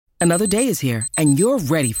Another day is here, and you're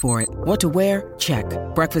ready for it. What to wear? Check.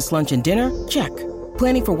 Breakfast, lunch, and dinner? Check.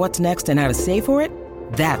 Planning for what's next and how to save for it?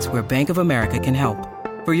 That's where Bank of America can help.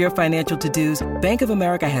 For your financial to-dos, Bank of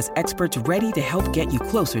America has experts ready to help get you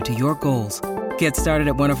closer to your goals. Get started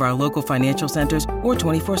at one of our local financial centers or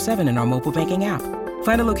 24/7 in our mobile banking app.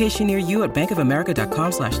 Find a location near you at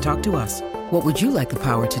bankofamerica.com/talktous. What would you like the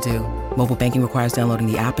power to do? Mobile banking requires downloading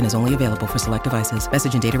the app and is only available for select devices.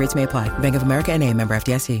 Message and data rates may apply. Bank of America N.A., member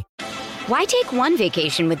FDIC. Why take one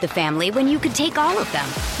vacation with the family when you could take all of them?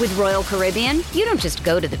 With Royal Caribbean, you don't just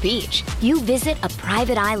go to the beach. You visit a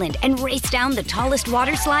private island and race down the tallest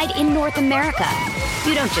water slide in North America.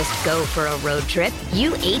 You don't just go for a road trip.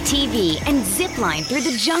 You ATV and zip line through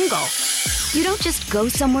the jungle. You don't just go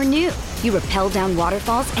somewhere new. You rappel down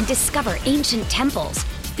waterfalls and discover ancient temples.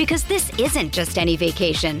 Because this isn't just any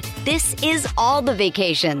vacation. This is all the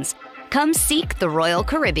vacations. Come seek the Royal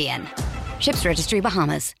Caribbean. Ships Registry,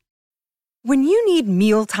 Bahamas. When you need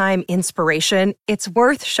mealtime inspiration, it's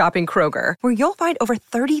worth shopping Kroger, where you'll find over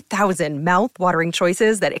 30,000 mouth-watering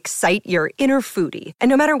choices that excite your inner foodie. And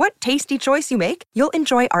no matter what tasty choice you make, you'll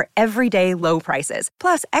enjoy our everyday low prices,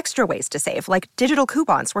 plus extra ways to save, like digital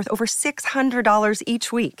coupons worth over $600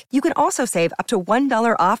 each week. You can also save up to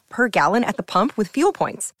 $1 off per gallon at the pump with fuel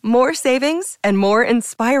points. More savings and more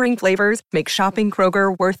inspiring flavors make shopping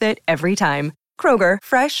Kroger worth it every time. Kroger,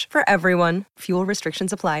 fresh for everyone. Fuel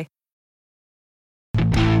restrictions apply.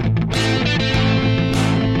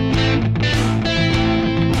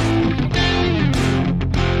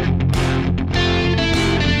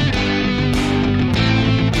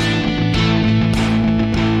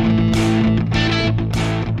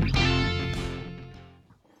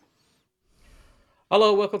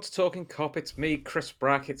 Hello, welcome to Talking Cop. It's me, Chris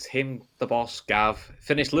Brack. It's him, the boss, Gav.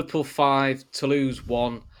 Finished Liverpool 5, Toulouse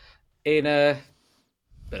 1 in a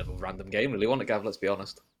bit of a random game, really, wasn't it, Gav? Let's be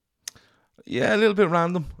honest. Yeah, a little bit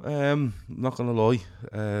random. Not going to lie.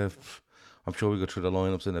 I'm sure we go through the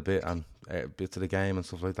lineups in a bit and bits of the game and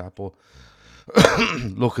stuff like that. But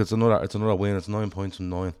look, it's another win. It's 9 points from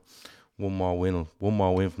 9. One more win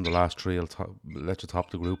from the last three. Let you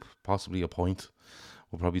top the group, possibly a point.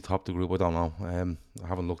 We'll probably top the group. I don't know. I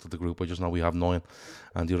haven't looked at the group. I just know we have 9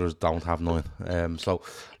 and the others don't have 9. So,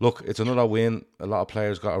 look, it's another win. A lot of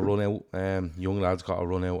players got a run out. Young lads got a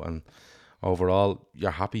run out. And overall,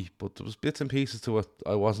 you're happy. But there was bits and pieces to it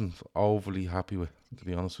I wasn't overly happy with, to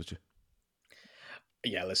be honest with you.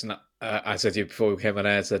 Yeah, listen, I said to you before we came on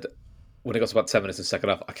air, I said when it got to about 10 minutes in the second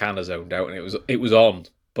half, I kind of zoned out and it was on,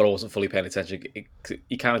 but I wasn't fully paying attention.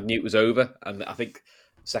 You kind of knew it was over. And I think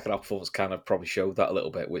second half performance kind of probably showed that a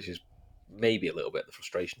little bit, which is maybe a little bit, the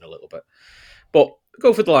frustration a little bit. But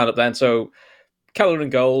go for the lineup then. So Keller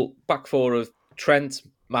in goal, back four of Trent,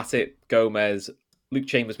 Matip, Gomez, Luke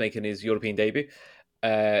Chambers making his European debut.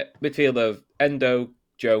 Midfield of Endo,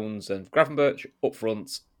 Jones and Gravenberch. Up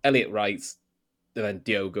front, Elliot Wright, and then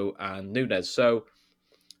Diogo and Nunes. So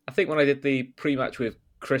I think when I did the pre-match with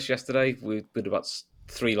Chris yesterday, we did about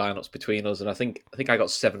 3 lineups between us, and I think I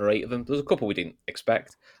got 7 or 8 of them. There was a couple we didn't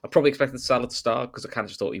expect. I probably expected Salah to start because I kind of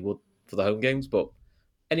just thought he would for the home games. But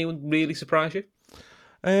anyone really surprise you?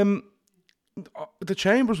 The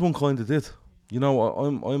Chambers one kind of did. You know,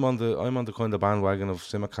 I'm on the kind of bandwagon of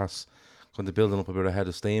Tsimikas, kind of building up a bit of head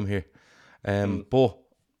of steam here. But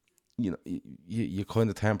you know, you kind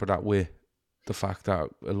of temper that with the fact that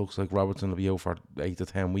it looks like Robertson will be out for 8 to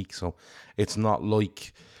 10 weeks. So it's not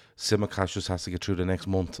like Tsimikas just has to get through the next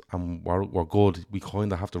month and we're good. We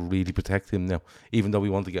kind of have to really protect him now, even though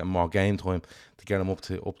we want to get him more game time to get him up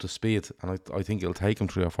to speed. And I think it'll take him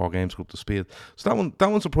 3 or 4 games to go up to speed. So that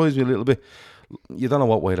one surprised me a little bit. You don't know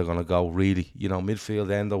what way they're going to go, really. You know,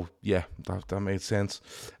 midfield end though, yeah, that made sense.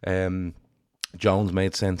 Jones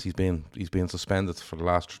made sense. He's been suspended for the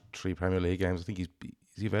last 3 Premier League games. I think is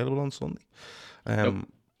he available on Sunday? Nope.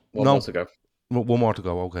 One more to go. One more to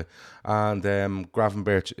go, okay. And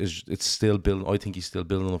Gravenberch it's still building. I think he's still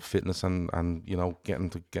building up fitness and you know getting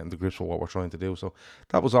the grips for what we're trying to do. So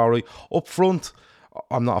that was all right. Up front,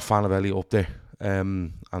 I'm not a fan of Elliot up there,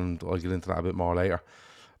 and I'll get into that a bit more later.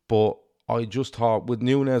 But I just thought with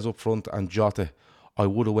Nunes up front and Jota, I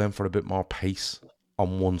would have went for a bit more pace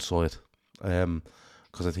on one side,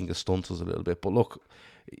 because I think it stunts us a little bit. But look,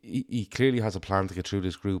 he clearly has a plan to get through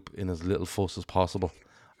this group in as little fuss as possible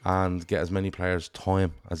and get as many players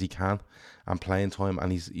time as he can and playing time,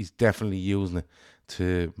 and he's definitely using it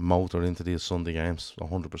to motor into these Sunday games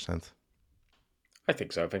 100%. I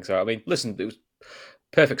think so. I mean, listen, it was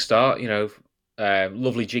perfect start, you know,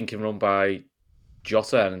 lovely jinking run by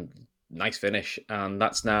Jota and nice finish, and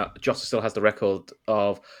that's now Jota still has the record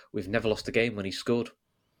of we've never lost a game when he scored.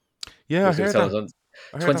 Yeah, I heard that.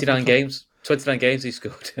 I heard that from 29 the games. 29 games he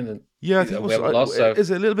scored in, and Yeah, I think it we was. haven't lost. So Is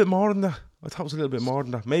it a little bit more than that? I thought it was a little bit more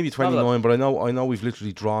than that. Maybe 29, but I know we've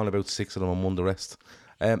literally drawn about 6 of them and won the rest.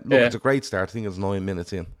 Look, it's a great start. I think it's 9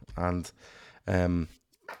 minutes in, and in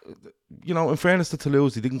fairness to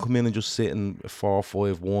Toulouse, they didn't come in and just sit in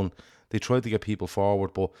 4-5-1. They tried to get people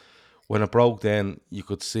forward, but when it broke, then you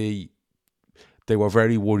could see they were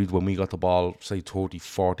very worried when we got the ball, say 30,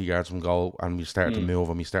 40 yards from goal, and we started to move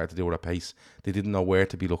and we started to do it at pace. They didn't know where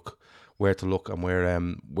to look, and where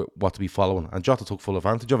what to be following. And Jota took full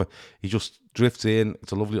advantage of it. He just drifts in. I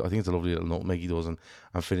think it's a lovely little nutmeg he does, and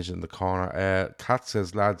finishes in the corner. Kat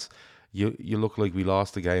says, lads, you look like we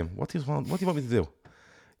lost the game. What do you want me to do?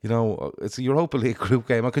 It's a Europa League group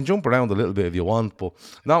game. I can jump around a little bit if you want, but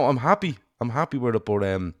no, I'm happy. I'm happy with it, but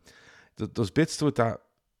there's bits to it that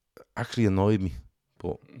actually annoyed me.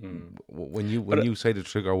 But when you say the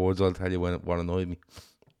trigger words, I'll tell you what annoyed me.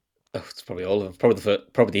 Oh, it's probably all of them.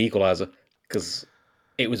 Probably the equaliser, because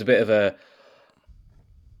it was a bit of a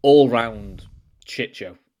all-round shit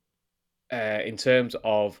show in terms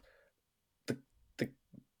of the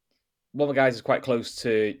one of the guys is quite close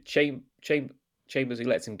to Chambers. He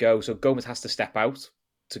lets him go, so Gomez has to step out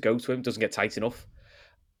to go to him. Doesn't get tight enough.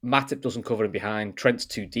 Matip doesn't cover him behind. Trent's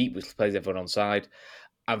too deep, which plays everyone onside.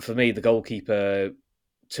 And for me, the goalkeeper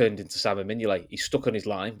turned into Simon Mignolet. He's stuck on his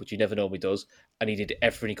line, which he never normally does, and he did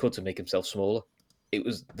everything he could to make himself smaller. It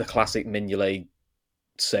was the classic Mignolet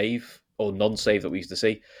save, or non-save, that we used to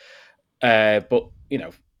see. But,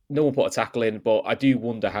 no one put a tackle in, but I do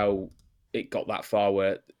wonder how it got that far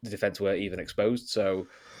where the defence weren't even exposed, so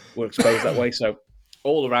we're exposed that way. So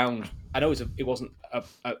all around, I know it wasn't a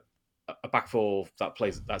back four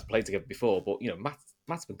that's played together before, but,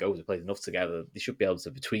 Matip and Gomez have played enough together. They should be able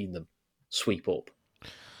to, between them, sweep up.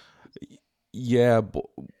 Yeah, but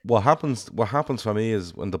what happens for me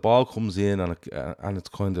is when the ball comes in and it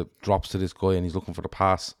kind of drops to this guy and he's looking for the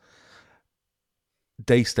pass,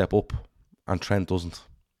 they step up and Trent doesn't.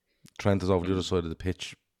 Trent is over the other side of the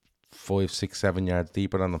pitch, 5, 6, 7 yards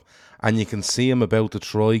deeper than them, and you can see him about to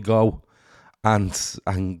try go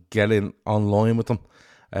and get in online with them,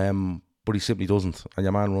 but he simply doesn't, and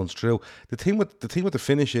your man runs through. The thing with the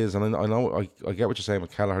finish is, and I know I get what you're saying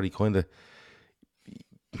with Kelleher, he kind of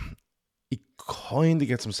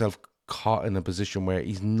gets himself caught in a position where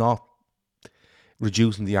he's not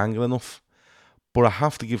reducing the angle enough. But I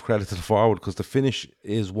have to give credit to the forward, because the finish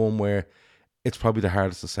is one where it's probably the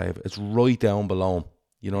hardest to save. It's right down below him.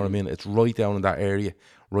 You know what I mean? It's right down in that area,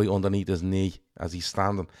 right underneath his knee as he's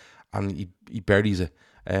standing, and he buries it.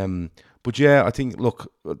 But yeah, I think,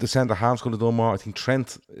 look, the centre half's going to do more. I think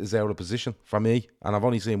Trent is out of position for me, and I've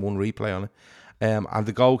only seen one replay on it. And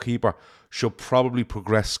the goalkeeper should probably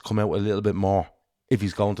come out a little bit more if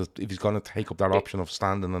he's going to take up that option of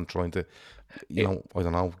standing and trying to, I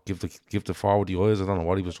don't know, give the forward the eyes. I don't know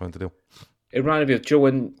what he was trying to do. It reminded me of Joe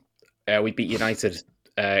when we beat United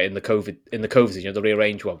in the COVID, the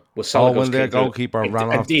rearranged one. When their goalkeeper ran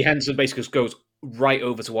off, and D Henderson basically just goes right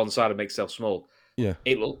over to one side and makes himself small. Yeah,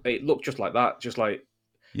 it looked just like that, just like.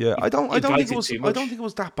 Yeah, I don't think it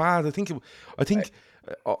was that bad. I think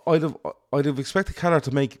I'd have expected Kelleher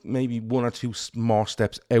to make maybe 1 or 2 more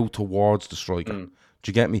steps out towards the striker. Do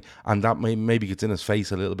you get me? And that maybe gets in his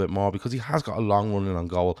face a little bit more, because he has got a long run in on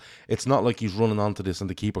goal. It's not like he's running onto this and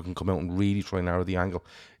the keeper can come out and really try and narrow the angle.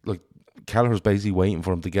 Like, Kelleher's basically waiting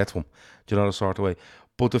for him to get to him. Do you know, the sort of way?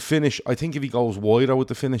 But the finish, I think if he goes wider with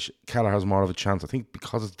the finish, Kelleher has more of a chance. I think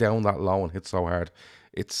because it's down that low and hits so hard,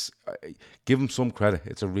 it's give him some credit.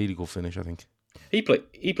 It's a really good finish, I think. He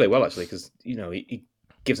played well, actually, because he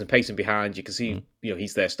gives them pace in behind. You can see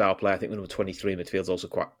he's their star player. I think the number 23 in midfield is also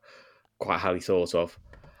quite highly thought of.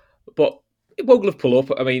 But it won't Liverpool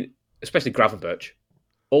up. I mean, especially Gravenberch.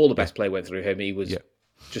 All the best play went through him. He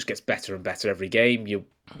just gets better and better every game. You're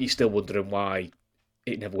still wondering why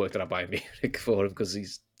it never worked out Bayern Munich for him, because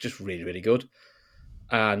he's just really, really good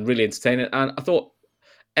and really entertaining. And I thought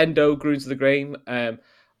Endo grew into the game. I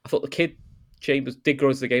thought the kid Chambers did grow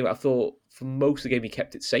into the game. I thought for most of the game he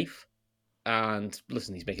kept it safe. And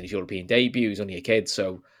listen, he's making his European debut. He's only a kid,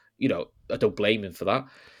 so I don't blame him for that.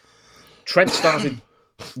 Trent started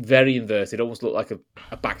very inverted, almost looked like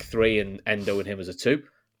a back three, and Endo and him as a 2.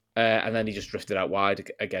 And then he just drifted out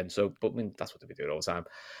wide again. But I mean, that's what they be doing all the time.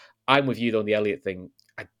 I'm with you though on the Elliott thing.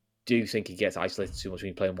 I do think he gets isolated too much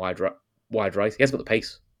when he's playing wide right. He hasn't got the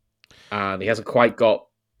pace, and he hasn't quite got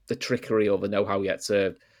the trickery or the know-how yet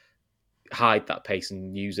to hide that pace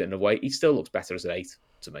and use it in a way. He still looks better as an 8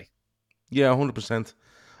 to me. Yeah, 100%.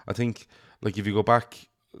 I think, like, if you go back,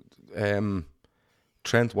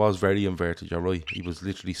 Trent was very inverted. You're right. He was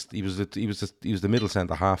literally he was the middle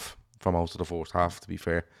centre half. for most of the first half, to be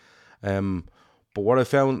fair. But what I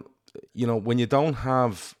found, when you don't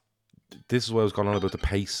have, this is what I was going on about the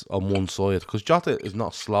pace on one side, because Jota is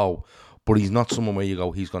not slow, but he's not someone where you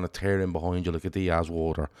go, he's going to tear in behind you like a Diaz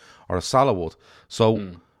would or a Salah would.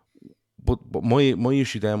 So, but my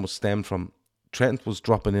issue then was stemmed from Trent was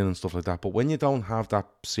dropping in and stuff like that. But when you don't have that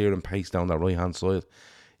searing pace down that right hand side,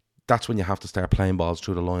 that's when you have to start playing balls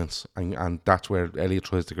through the lines, and that's where Elliott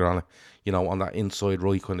tries to get on it, on that inside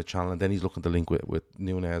right kind of channel, and then he's looking to link with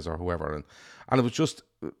Nunez or whoever, and it was just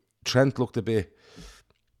Trent looked a bit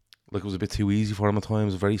like it was a bit too easy for him at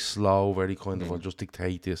times, very slow, very kind of, I'll just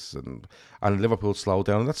dictate this, and Liverpool slowed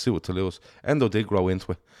down, and that's suited Toulouse. Endo did grow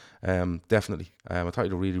into it, definitely. I thought he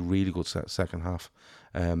had a really, really good second half.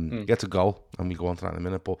 Gets a goal, and we'll go on to that in a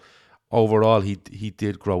minute, but overall he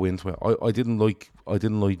did grow into it. I didn't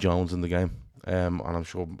like Jones in the game, and I'm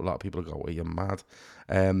sure a lot of people go, "Well, you're mad,"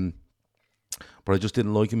 but I just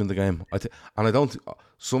didn't like him in the game. And I don't.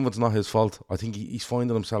 Some of it's not his fault. I think he's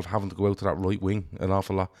finding himself having to go out to that right wing an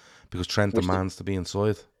awful lot because Trent demands to be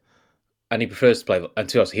inside. And he prefers to play. And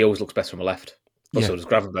to us, he always looks best from a left. But so does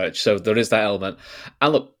Gravenberch. So there is that element.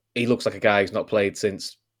 And look, he looks like a guy who's not played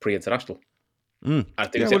since pre-international. I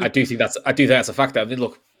do think that's a factor. I mean,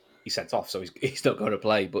 look, he's sent off, so he's not going to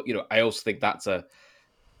play. But I also think that's a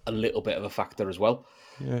little bit of a factor as well.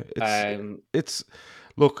 Yeah, it's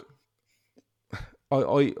look.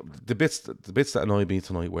 The bits that annoy me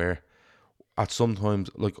tonight were at sometimes,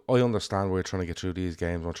 like, I understand we're trying to get through these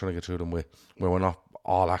games, we're trying to get through them where we're not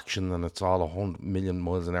all action and it's all 100 million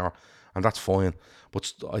miles an hour, and that's fine.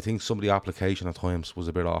 But I think some of the application at times was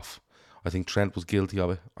a bit off. I think Trent was guilty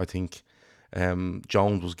of it. I think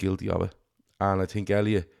Jones was guilty of it, and I think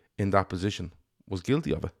Elliott in that position was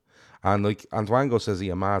guilty of it. And like Antoine says,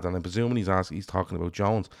 he's mad, and I'm presuming he's talking about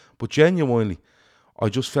Jones. But genuinely, I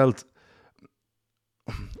just felt.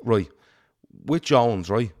 Right, with Jones,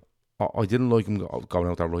 right, I didn't like him going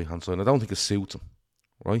out that right hand side. I don't think it suits him,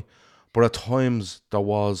 right? But at times there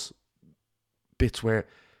was bits where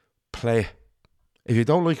play. If you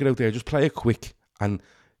don't like it out there, just play it quick and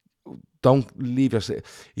don't leave your.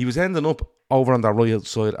 He was ending up over on that right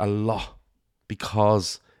side a lot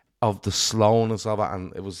because of the slowness of it,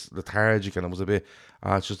 and it was lethargic, and it was a bit.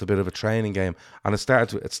 It's just a bit of a training game, and it started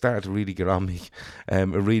to really get on me. It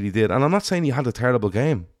really did, and I'm not saying he had a terrible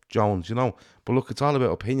game, Jones, but look, it's all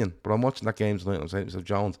about opinion. But I'm watching that game tonight, and I'm saying to myself,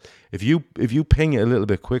 Jones, if you ping it a little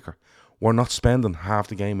bit quicker, we're not spending half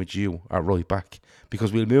the game with you at right back,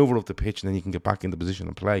 because we'll move it up the pitch, and then you can get back into position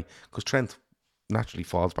and play. Because Trent naturally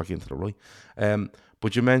falls back into the right.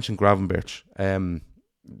 But you mentioned Gravenberch.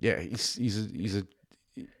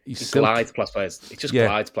 He glides plus players. He just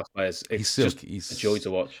glides plus players. It's just a joy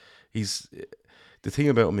to watch. The thing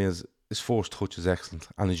about him is his first touch is excellent,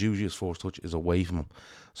 and usually his first touch is away from him.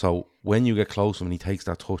 So when you get close to him and he takes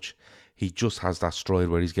that touch, he just has that stride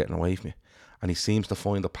where he's getting away from you, and he seems to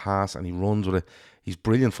find a pass and he runs with it. He's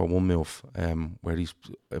brilliant for one move, where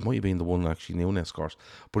it might have been the one actually Nunez scores,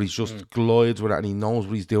 but he's just glides with it, and he knows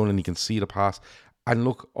what he's doing, and he can see the pass. And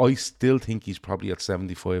look, I still think he's probably at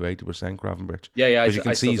 75-80% Gravenberch. Yeah. Because you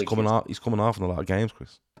can see he's coming off in a lot of games,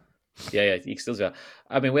 Chris. Yeah, you can still do that.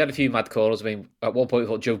 I mean, we had a few mad callers. I mean, at one point we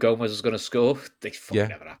thought Joe Gomez was going to score. They fucking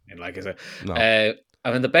never happened. Like, is it? No.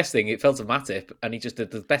 I mean, the best thing, it fell to Matip, and he just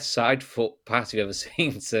did the best side foot pass you've ever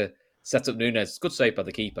seen to set up Nunez. It's good save by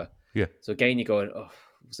the keeper. Yeah. So again, you're going,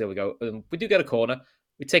 there we go. We do get a corner.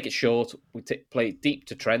 We take it short. We play it deep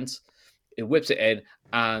to Trent. It whips it in,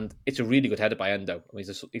 and it's a really good header by Endo. I mean,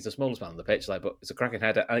 he's the smallest man on the pitch, but it's a cracking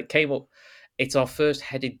header, and it came up. It's our first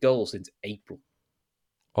headed goal since April.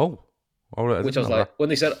 Oh, all right. Which I was like, when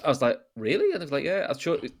they said, I was like, really? And I was like, yeah. I'm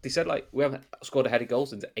sure they said we haven't scored a headed goal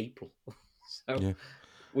since April. So, yeah.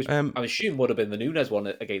 Which I'm assuming would have been the Nunez one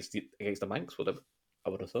against the Manx. I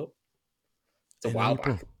would have thought. It's a while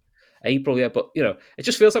back. April, yeah, but it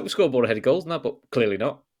just feels like we scored more headed goals than that, but clearly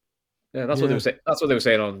not. Yeah, that's what they were saying. That's what they were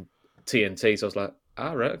saying on TNT. So I was like,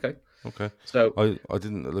 right, okay. Okay. So I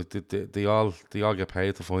didn't like they all get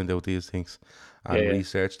paid to find out these things and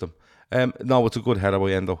research them. No, it's a good header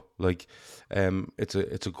by Endo. Like, it's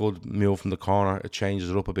a good move from the corner. It changes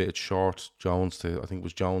it up a bit. It's short. Jones to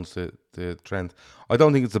Trent. I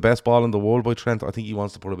don't think it's the best ball in the world by Trent. I think he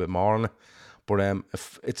wants to put a bit more on it. But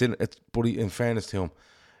in fairness to him,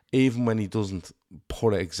 even when he doesn't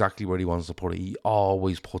put it exactly where he wants to put it, he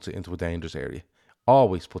always puts it into a dangerous area.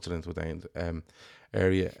 Always puts it into a dangerous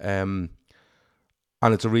area. And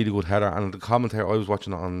it's a really good header. And the commentator, I was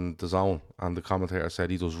watching it on the Zone, and the commentator said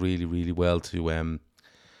he does really, really well to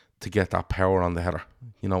get that power on the header,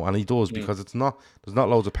 and he does, because there's not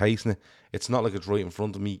loads of pace in it. It's not like it's right in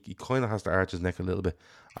front of me. He kind of has to arch his neck a little bit,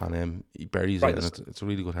 and he buries it, and it's a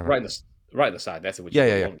really good header. Right in the side. That's what you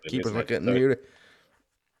want. Really, keeper's not getting near it.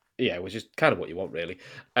 Yeah, which is kind of what you want, really.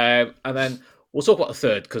 And then we'll talk about the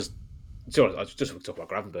third, because I just want to talk about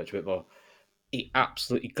Gravenberch a bit more. He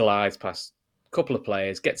absolutely glides past a couple of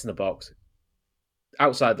players, gets in the box,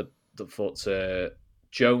 outside the foot.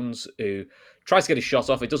 Jones, who tries to get his shot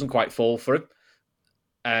off, it doesn't quite fall for him,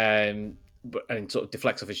 and sort of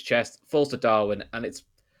deflects off his chest, falls to Darwin, and it's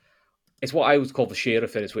what I would call the Shearer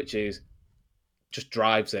finish, which is just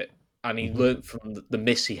drives it. And he learned from the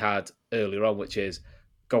miss he had earlier on, which is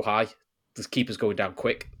go high. The keeper's going down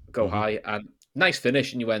quick, go high, and nice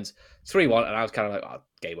finish. And you went 3-1, and I was kind of like, oh,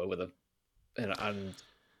 game over them. And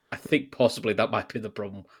I think possibly that might be the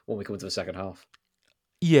problem when we come into the second half.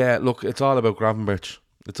 Yeah, look, it's all about Gravenberch.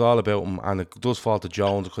 It's all about him, and it does fall to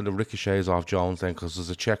Jones. It kind of ricochets off Jones then, because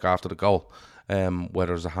there's a check after the goal,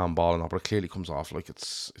 whether it's a handball or not, but it clearly comes off like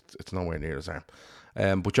it's nowhere near his arm.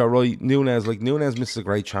 But you're right, Nunes misses a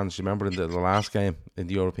great chance. You remember in the last game, in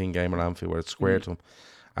the European game at Anfield, where it's squared to him,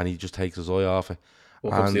 and he just takes his eye off it.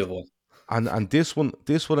 What comes the other one? And this one,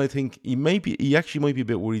 I think he actually might be a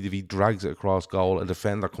bit worried if he drags it across goal. A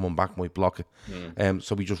defender coming back might block it.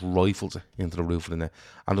 So he just rifles it into the roof of the net.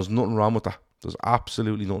 And there's nothing wrong with that. There's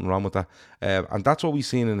absolutely nothing wrong with that. And that's what we've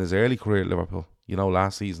seen in his early career at Liverpool.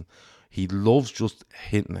 Last season, he loves just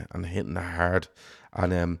hitting it and hitting it hard.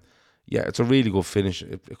 And it's a really good finish.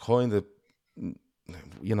 It kind of,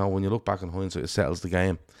 when you look back in hindsight, it settles the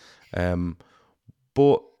game.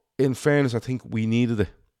 But in fairness, I think we needed it.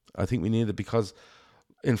 Because,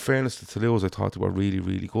 in fairness to Toulouse, I thought they were really,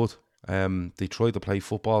 really good. They tried to play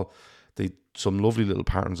football. They some lovely little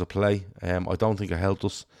patterns of play. I don't think it helped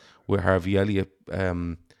us with Harvey Elliott.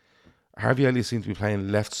 Harvey Elliott seemed to be playing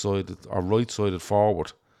left-sided or right-sided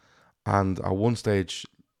forward. And at one stage...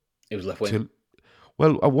 It was left wing.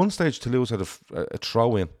 At one stage, Toulouse had a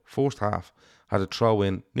throw-in, first half, had a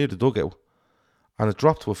throw-in near the dugout. And it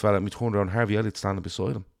dropped to a fella, and we turned around, Harvey Elliott standing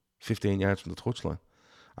beside him, 15 yards from the touchline.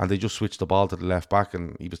 And they just switched the ball to the left back,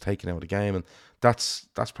 and he was taken out of the game. And that's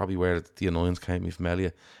probably where the annoyance came from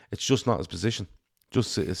Elliott. It's just not his position.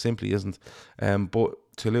 It simply isn't. But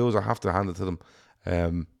Toulouse, I have to hand it to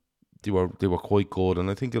them. They were quite good, and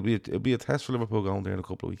I think it'll be a test for Liverpool going there in a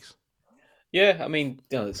couple of weeks. Yeah, I mean,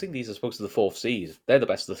 I think these are supposed to be the fourth seed. They're the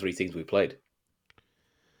best of the three teams we played.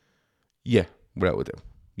 Yeah, without a doubt.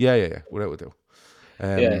 Yeah, without a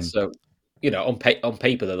doubt. So. On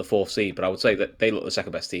paper they're the fourth seed, but I would say that they look the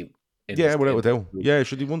second best team. Without a doubt. Yeah,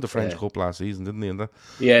 he won the French Cup last season, didn't he? And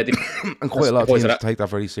quite a lot of teams take that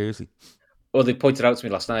very seriously. Well, they pointed out to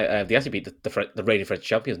me last night. They actually beat the reigning French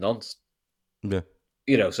champions, Nantes.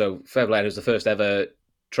 Yeah. So fair play. It was the first ever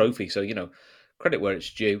trophy. So credit where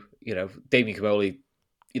it's due. Damien Comolli.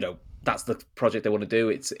 That's the project they want to do.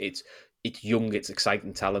 It's young, it's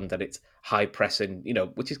exciting talent, and it's high pressing.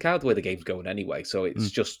 Which is kind of the way the game's going anyway. So it's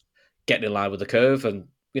just getting in line with the curve, and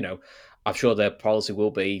I'm sure their policy will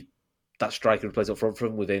be that striker who plays up front for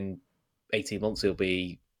them within 18 months he'll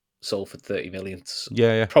be sold for 30 million.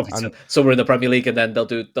 Yeah. Probably somewhere in the Premier League, and then they'll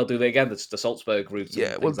do it again. It's the Salzburg route.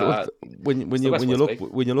 Yeah, when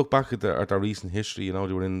you look back at their recent history, they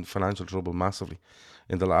were in financial trouble massively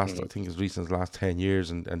in the last I think as recent as the last 10 years,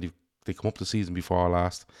 and they come up the season before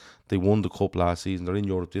last. They won the cup last season. They're in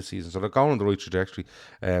Europe this season, so they're going on the right trajectory.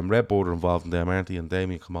 Red Bull are involved in them, aren't they? And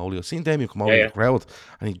Damien Comolli. I've seen Damien Comolli in the crowd,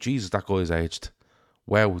 and Jesus, that guy's aged.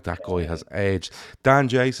 Wow, that guy has aged. Dan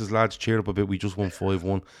Jay says, lads, cheer up a bit. We just won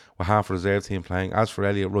 5-1 with half a reserve team playing. As for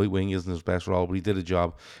Elliott, right wing isn't his best role, but he did a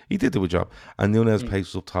job. He did do a job. And Nunes pace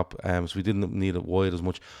was up top, so we didn't need it wide as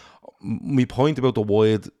much. My point about the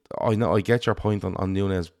wide, I get your point on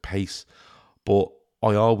Nunes' pace, but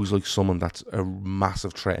I always like someone that's a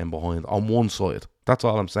massive threat in behind on one side. That's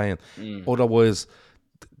all I'm saying. Otherwise,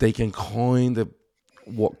 they can kind of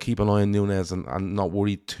keep an eye on Nunes and not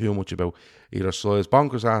worry too much about either side.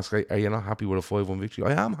 Bonkers ask, are you not happy with a 5-1 victory?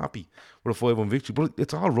 I am happy with a 5-1 victory, but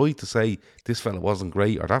it's all right to say this fella wasn't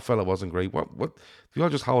great or that fella wasn't great. What? We all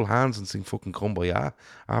just hold hands and sing fucking Kumbaya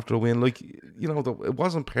after a win. It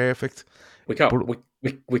wasn't perfect. We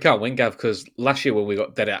can't win, Gav, because last year when we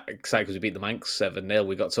got dead excited because we beat the Manx 7-0,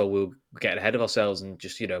 we got told we'll get ahead of ourselves and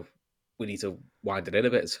just, we need to wind it in a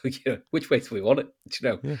bit. So, which way do we want it?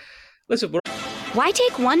 Yeah. Listen, Why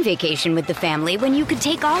take one vacation with the family when you could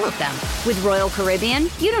take all of them? With Royal Caribbean,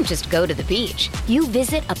 you don't just go to the beach. You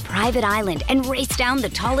visit a private island and race down the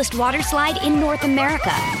tallest water slide in North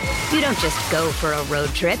America. You don't just go for a road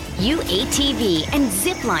trip. You ATV and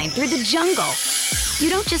zip line through the jungle. You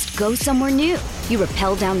don't just go somewhere new. You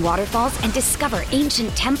rappel down waterfalls and discover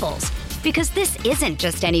ancient temples. Because this isn't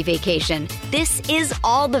just any vacation. This is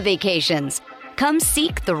all the vacations. Come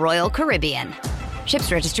seek the Royal Caribbean.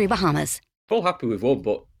 Ships Registry, Bahamas. All happy with one,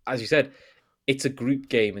 but as you said, it's a group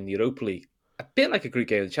game in the Europa League. A bit like a group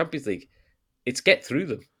game in the Champions League. It's get through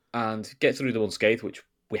them and get through them unscathed, which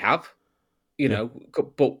we have, you know.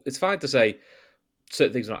 But it's fine to say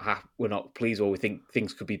certain things we're not pleased, or we think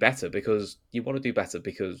things could be better, because you want to do better,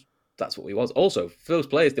 because that's what we want. Also, for those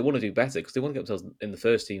players, they want to do better because they want to get themselves in the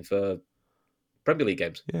first team for Premier League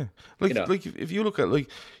games. Yeah, like if you look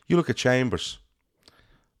at Chambers,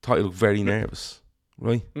 thought he looked very nervous,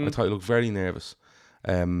 right? I thought he looked very nervous,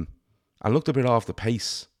 and looked a bit off the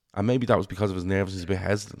pace, and maybe that was because of his nervousness. He's a bit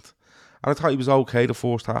hesitant, and I thought he was okay the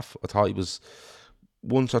first half. I thought he was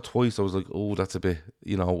once or twice. I was like, oh, that's a bit,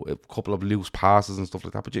 a couple of loose passes and stuff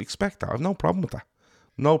like that. But you expect that. I've no problem with that,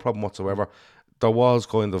 no problem whatsoever. There was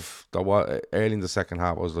early in the second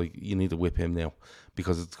half, I was like, you need to whip him now,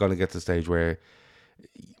 because it's going to get to the stage where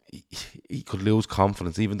he could lose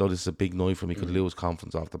confidence. Even though this is a big night for him, he could lose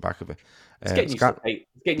confidence off the back of it. It's getting used to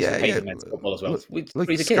pay men's football as well.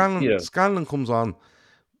 Scanlon comes on,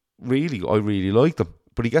 I really liked him,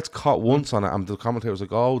 but he gets caught once on it, and the commentator was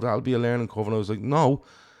like, oh, that'll be a learning curve. And I was like, no,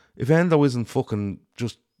 if Endo isn't fucking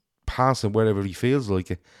just passing wherever he feels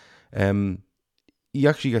like it, he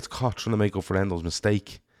actually gets caught trying to make up for Endo's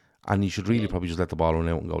mistake, and he should really probably just let the ball run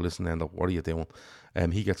out and go, listen, Endo, what are you doing?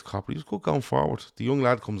 He gets caught, but he was good going forward. The young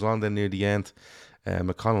lad comes on then near the end,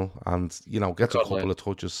 McConnell, and gets a couple of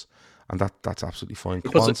touches, and that's absolutely fine.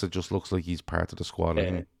 Kwanzaa just looks like he's part of the squad.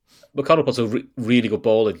 McConnell puts a really good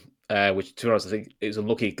ball in, which, to be honest, I think it's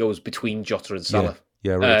unlucky. It goes between Jota and Salah.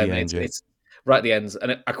 Yeah, right at the end. It's right at the ends,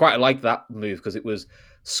 and I quite like that move, because it was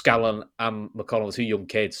Scallon and McConnell, the two young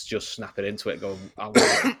kids, just snapping into it, going,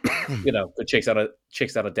 could chase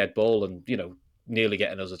down a dead ball, and nearly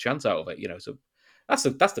getting us a chance out of it. So that's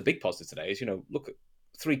the big positive today. Is look,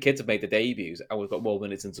 3 kids have made the debuts, and we've got more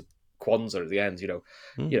minutes into Kwanzaa at the end.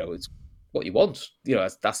 It's what you want.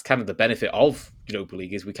 That's kind of the benefit of Europa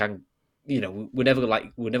League, is we can. We're never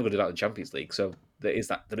going to do that in Champions League, so there is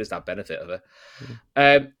that benefit of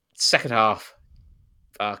it. Second half,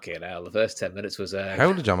 fucking hell, the first 10 minutes was.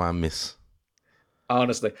 How did your man miss?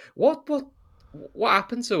 Honestly, what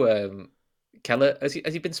happened to Keller? Has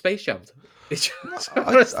he been space jammed?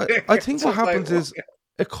 I think what happens is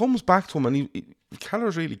it comes back to him, and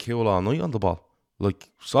Keller's really cool all night on the ball, like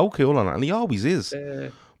so cool on it, and he always is.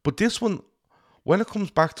 But this one, when it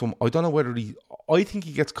comes back to him, I don't know whether I think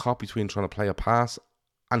he gets caught between trying to play a pass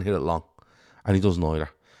and hit it long, and he does neither.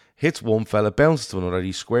 Hits one fella, bounces to another,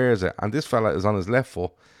 he squares it, and this fella is on his left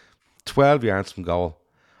foot, 12 yards from goal.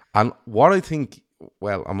 And what I think,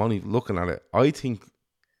 well, I'm only looking at it, I think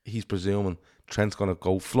he's presuming Trent's going to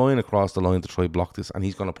go flying across the line to try block this, and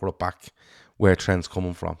he's going to put it back where Trent's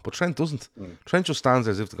coming from. But Trent doesn't. Trent just stands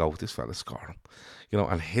there as if to go, this fella's scoring,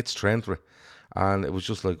 and hits Trent. And it was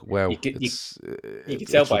just like, wow. You can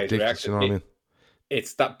tell by his reaction. You know what I mean?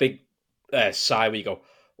 It's that big sigh where you go,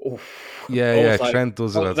 oh. Yeah, like, Trent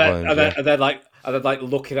does it at times. And then like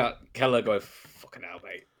looking at Keller going, fucking hell,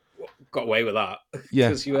 mate. Got away with that.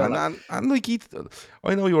 Yeah, and like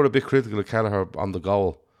I know you were a bit critical of Kelleher on the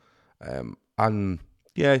goal, and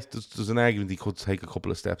yeah, there's an argument he could take a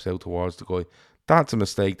couple of steps out towards the guy. That's a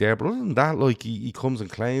mistake there, but other than that, like he comes and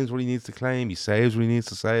claims what he needs to claim. He saves what he needs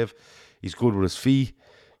to save. He's good with his feet,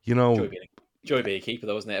 Joy being a keeper,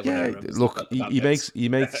 though, isn't it? Look, he makes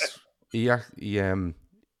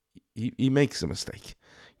a mistake,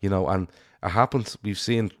 and it happens. We've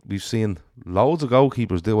seen loads of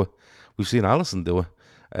goalkeepers do it. We've seen Alisson do it.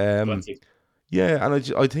 Yeah, and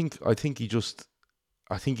I think he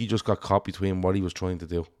just got caught between what he was trying to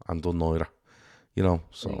do and done neither.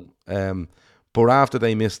 So but after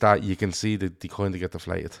they missed that, you can see that they kind of get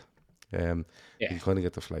deflated. You kind of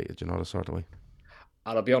get deflated, the sort of way.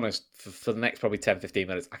 And I'll be honest, for the next probably 10-15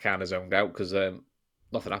 minutes, I kind of zoned out because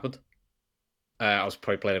nothing happened. I was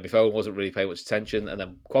probably playing on my phone, wasn't really paying much attention, and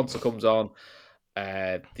then Kwanzaa comes on,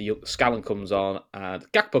 the Scallon comes on,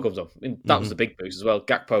 and Gakpo comes on. I mean, that was the big boost as well.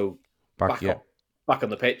 Gakpo back on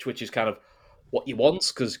the pitch, which is kind of what you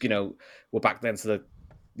want, because we're back then to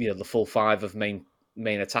the full 5 of main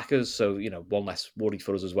attackers, so one less worried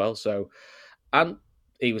for us as well. So, and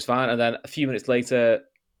he was fine, and then a few minutes later,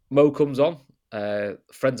 Mo comes on.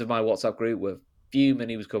 Friends of my WhatsApp group were fuming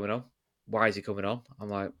he was coming on. Why is he coming on? I'm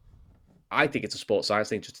like, I think it's a sports science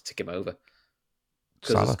thing just to tick him over.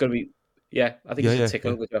 Because it's going to be, I think it's a tick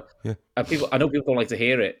over. Yeah. And I know people don't like to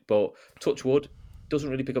hear it, but touch wood, doesn't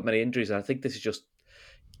really pick up many injuries. And I think this is just,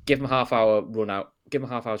 give him a half-hour run out,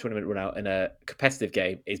 20-minute run out in a competitive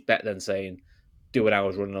game is better than saying, do an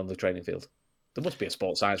hour's running on the training field. There must be a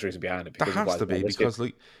sports science reason behind it. There has to be, because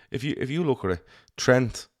like if you look at it,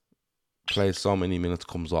 Trent plays so many minutes,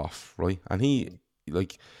 comes off, right? And he,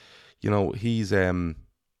 like, he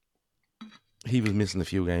was missing a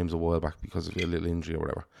few games a while back because of a little injury or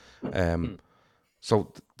whatever.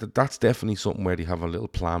 So that's definitely something where they have a little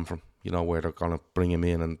plan for him, where they're going to bring him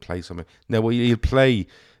in and play something. Now, he'll play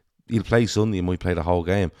Sunday and we play the whole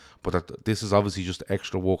game, but this is obviously just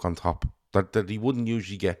extra work on top that he wouldn't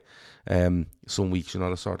usually get some weeks,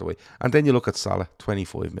 the sort of way. And then you look at Salah,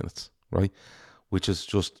 25 minutes, right? Which is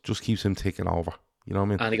just keeps him ticking over. You know what I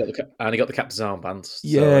mean? And he got the captain's armbands.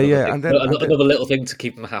 So yeah. And then another little thing to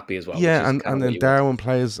keep him happy as well. Yeah, and then Darwin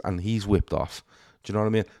plays and he's whipped off. Do you know what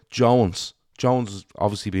I mean? Jones is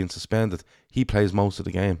obviously being suspended. He plays most of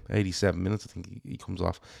the game, 87 minutes. I think he comes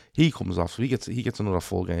off. So he gets another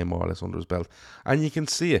full game more or less under his belt, and you can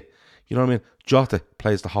see it. You know what I mean? Jota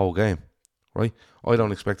plays the whole game, right? I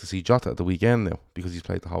don't expect to see Jota at the weekend now because he's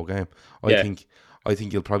played the whole game. I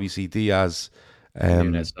think you'll probably see Diaz.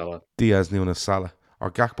 Nunes, Salah,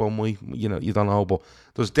 or Gakpo might, you don't know, but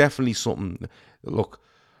there's definitely something. Look,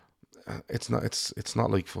 it's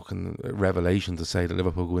not like fucking revelation to say that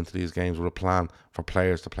Liverpool go into these games with a plan for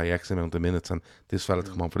players to play X amount of minutes and this fella to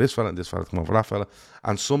come on for this fella and this fella to come on for that fella,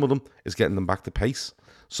 and some of them is getting them back to pace,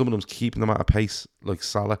 some of them's keeping them at a pace like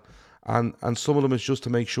Salah, and some of them is just to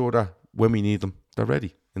make sure that when we need them they're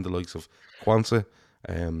ready, in the likes of Kwanzaa,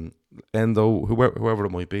 Endo, whoever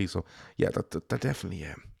it might be. So yeah, they're definitely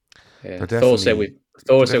Thor said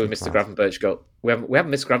we missed the Gravenberch goal. We haven't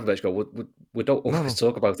missed the Gravenberch goal. We don't always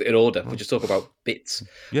talk about it in order. We just talk about bits.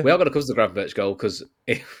 Yeah. We are going to come to the Gravenberch goal because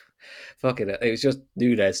it was just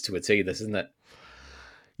Nunes to a T. This, isn't it?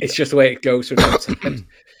 It's just the way it goes.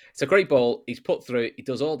 It's a great ball. He's put through it. He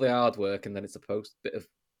does all the hard work, and then it's the post bit of.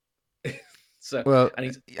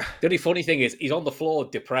 The only funny thing is he's on the floor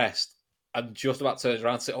depressed and just about turns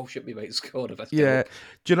around and says, "Oh shit, my mate scored." Yeah,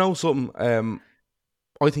 do you know something?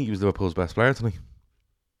 I think he was Liverpool's best player tonight.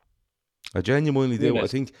 I genuinely do. I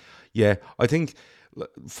think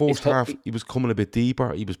first half he was coming a bit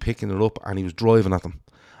deeper. He was picking it up and he was driving at them.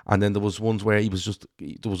 And then there was ones where there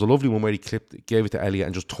was a lovely one where he gave it to Elliott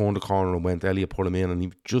and just turned the corner and went. Elliott put him in and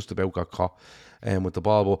he just about got caught with the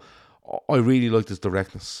ball. But I really liked his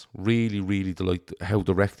directness. Really, really liked how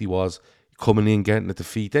direct he was. Coming in, getting at the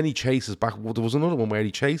feet. Then he chases back. Well, there was another one where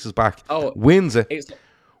he chases back, wins it.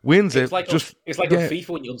 It's like on FIFA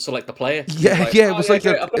when you unselect the player. It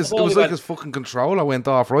was like his fucking controller went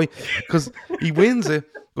off, right? Because he wins it,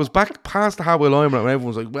 goes back past the halfway line, and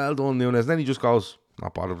everyone's like, "Well done, Nunes." Then he just goes,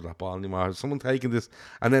 "Not bothered with that ball anymore. Is someone taking this?"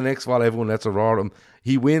 And then next ball, everyone lets it roar at him.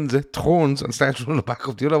 He wins it, turns, and starts running back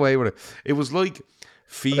up the other way with it. It was like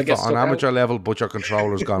FIFA on amateur level, but your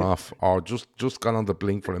controller's gone off, or just gone on the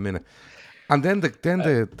blink for a minute. And then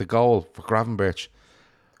the goal for Gravenberch.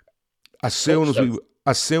 As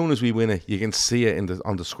soon as we win it, you can see it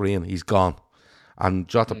on the screen. He's gone, and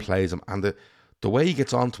Jota plays him, and the way he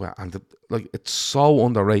gets onto it, and it's so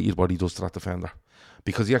underrated what he does to that defender,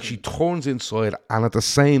 because he actually turns inside and at the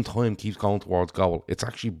same time keeps going towards goal. It's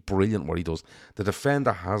actually brilliant what he does. The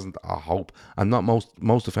defender hasn't a hope, and not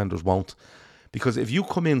most defenders won't, because if you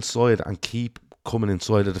come inside and keep coming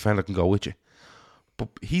inside, the defender can go with you. But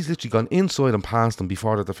he's literally gone inside and past him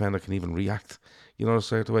before the defender can even react. You know,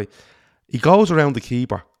 straight away. He goes around the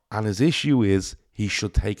keeper, and his issue is he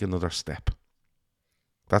should take another step.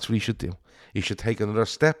 That's what he should do. He should take another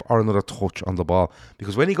step or another touch on the ball.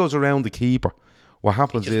 Because when he goes around the keeper, what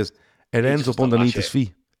happens is it ends up underneath his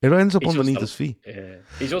feet. It ends up underneath his feet. Yeah.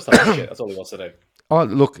 He's just like shit. That's all he wants to do. Oh,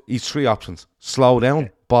 look, he's three options. Slow down,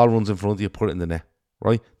 ball runs in front of you, put it in the net.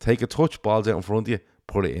 Right? Take a touch, ball's out in front of you,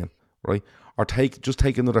 put it in. Right? Or just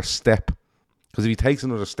take another step. Because if he takes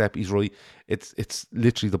another step, he's right. It's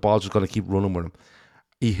literally the ball's just going to keep running with him.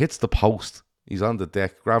 He hits the post. He's on the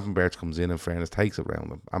deck. Gravenberch comes in fairness, takes it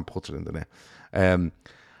round him and puts it in the net. And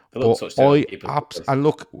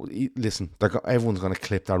look, listen, everyone's going to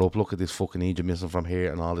clip that up. Look at this fucking Egypt missing from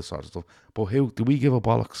here and all this sort of stuff. But do we give a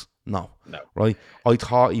bollocks? No. Right? I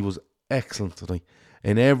thought he was excellent tonight.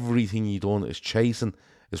 In everything he done, is chasing,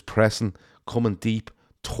 is pressing, coming deep,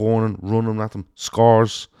 turning, running at them,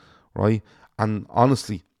 scores, right? And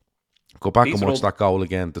honestly, go back and watch that goal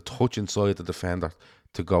again. The touch inside the defender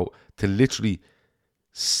to literally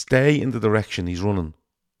stay in the direction he's running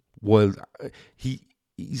while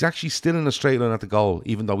he's actually still in a straight line at the goal,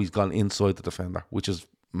 even though he's gone inside the defender, which is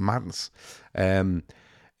madness. I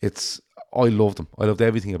loved him. I loved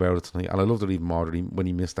everything about it tonight, and I loved it even more when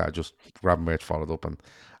he missed that. Just Gravenberch followed up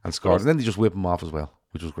and scored, and then they just whip him off as well,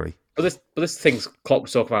 which was great. But this thing's Klopp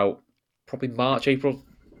was talking about probably March, April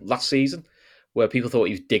last season, where people thought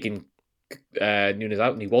he was digging Nunes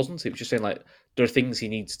out, and he wasn't. He was just saying, like, there are things he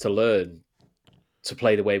needs to learn to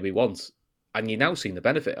play the way we want. and you're now seeing the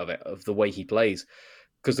benefit of it, of the way he plays.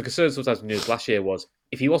 Because the concern sometimes with last year was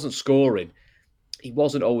if he wasn't scoring, he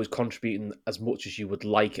wasn't always contributing as much as you would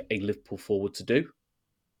like a Liverpool forward to do.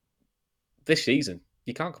 This season,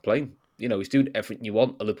 you can't complain. He's doing everything you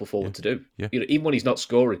want a Liverpool forward to do. Yeah. Even when he's not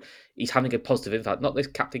scoring, he's having a positive impact. Not this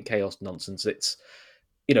Captain Chaos nonsense. It's,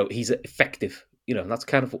 he's effective. And that's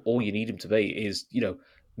kind of all you need him to be is,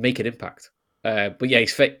 make an impact. But yeah,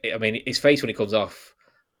 his face when he comes off,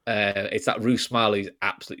 it's that Roos smile. He's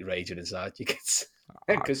absolutely raging inside. You can see.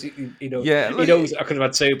 Because he knows I could have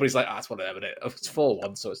had two, but he's like, it's one of them, innit? It's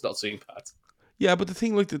 4-1, so it's not too bad. Yeah, but the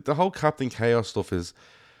thing, like the whole Captain Chaos stuff is,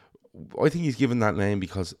 I think he's given that name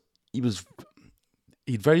because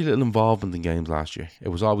he'd very little involvement in games last year. It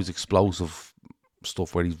was always explosive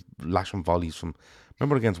stuff where he's lashing volleys from.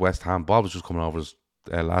 Remember against West Ham, ball was just coming over his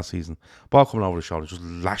last season. Ball coming over his shoulder, just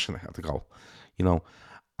lashing it at the goal,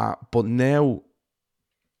 But now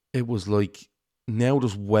it was like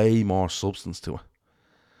there's way more substance to it.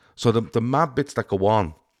 So the mad bits that go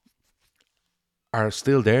on are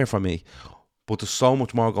still there for me, but there's so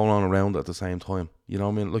much more going on around at the same time. You know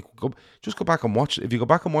what I mean? Like, just go back and watch. If you go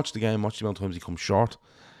back and watch the game, watch the amount of times he comes short,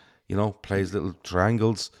 plays little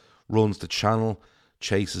triangles, runs the channel,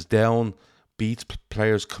 chases down, beats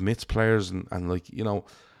players, commits players, and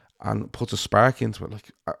and puts a spark into it.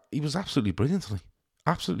 Like, he was absolutely brilliant tonight.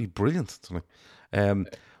 Absolutely brilliant tonight.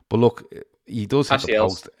 But look, he does hit the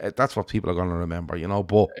post. That's what people are going to remember,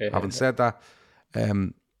 But having said that,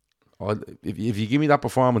 if you give me that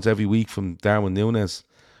performance every week from Darwin Núñez,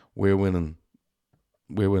 we're winning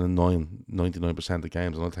 99% of the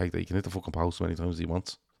games, and I'll take that. He can hit the fucking post as many times as he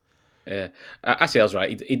wants. Yeah, Asiel's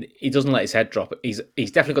right. He doesn't let his head drop. He's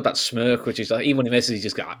definitely got that smirk, which is like, even when he misses, he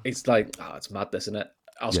just got. It's like, it's madness, isn't it?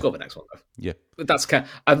 I'll score the next one, though. Yeah, but that's kind.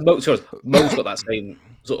 And Mo's got that same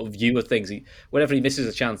sort of view of things. Whenever he misses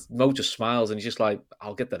a chance, Mo just smiles and he's just like,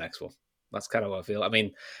 I'll get the next one. That's kind of how I feel. I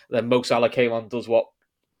mean, then Mo Salah came on, does what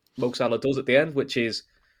Mo Salah does at the end, which is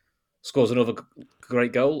scores another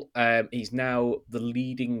great goal. He's now the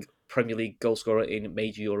leading Premier League goal scorer in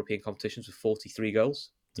major European competitions with 43 goals.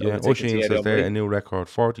 Yeah, Oisin says there a new record,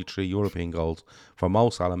 43 European goals for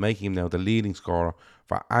Mo Salah, making him now the leading scorer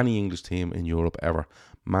for any English team in Europe ever.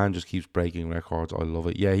 Man just keeps breaking records. I love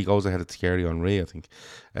it. Yeah, he goes ahead of Thierry Henry, I think.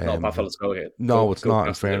 Not bad fellas go here. No, it's not,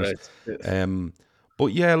 in fairness.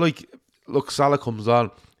 But yeah, look, Salah comes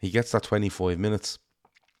on, he gets that 25 minutes,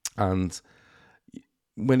 and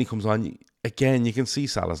when he comes on, again, you can see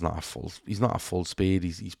Salah's not at full speed.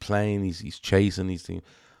 He's playing, he's chasing, he's doing.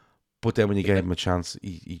 But then when you gave him a chance,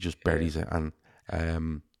 he just buries it, and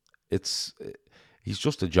he's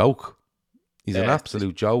just a joke. He's an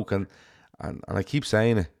absolute joke, and I keep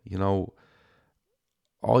saying it.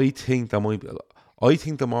 I think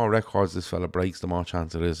the more records this fella breaks, the more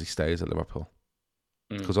chance there is he stays at Liverpool.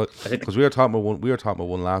 Because we were talking about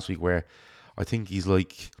one last week where I think he's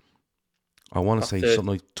like, I want to say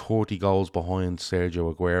something like 30 goals behind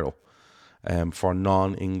Sergio Aguero, for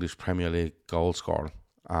non-English Premier League goal scoring.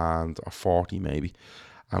 And or 40 maybe,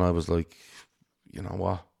 and I was like, you know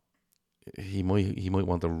what, he might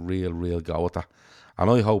want a real go at that, and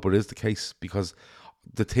I hope it is the case, because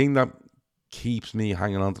the thing that keeps me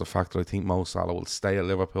hanging on to the fact that I think Mo Salah will stay at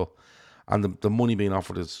Liverpool, and the money being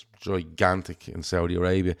offered is gigantic in Saudi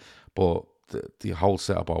Arabia, but the whole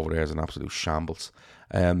setup over there is an absolute shambles.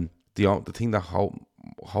 The thing that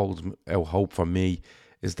holds out hope for me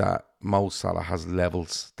is that Mo Salah has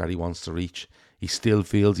levels that he wants to reach. He still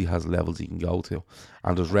feels he has levels he can go to,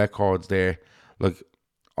 and there's records there. Like,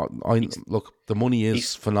 the money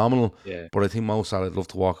is phenomenal, but I think Mo Salah would love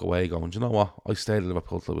to walk away going, do you know what? I stayed at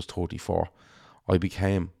Liverpool till I was 34. I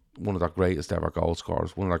became one of the greatest ever goal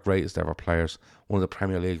scorers, one of the greatest ever players, one of the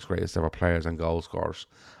Premier League's greatest ever players and goal scorers.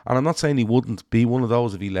 And I'm not saying he wouldn't be one of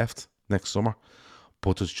those if he left next summer,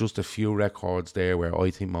 but there's just a few records there where I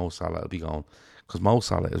think Mo Salah will be going. Because Mo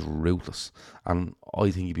Salah is ruthless, and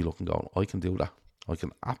I think he'd be looking going, I can do that. I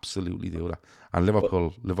can absolutely do that. And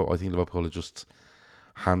Liverpool, I think Liverpool would just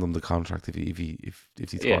hand him the contract if he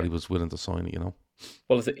thought he was willing to sign it,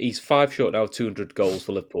 Well, he's 5 short now of 200 goals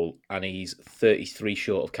for Liverpool, and he's 33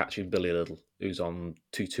 short of catching Billy Little, who's on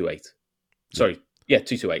 228. Sorry,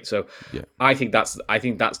 228. So I think that's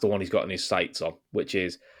the one he's got in his sights on, which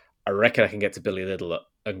is, I reckon I can get to Billy Little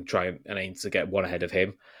and try and aim to get one ahead of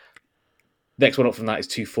him. Next one up from that is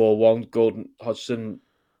 241. Gordon Hodgson,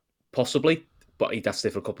 possibly, but he'd have to stay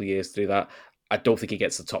for a couple of years to do that. I don't think he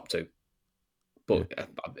gets the top two, but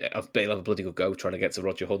I bet he'll have a bloody good go trying to get to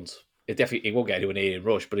Roger Hunt. He won't get anyone near in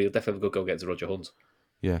rush, but he'll definitely go get to Roger Hunt.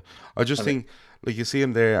 Yeah, I just think, like, you see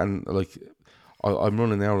him there, and like, I'm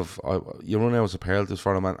running out of you're running out of superlatives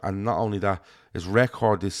for him, and not only that, his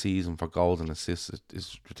record this season for goals and assists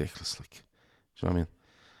is ridiculous. Like, do you know what I mean?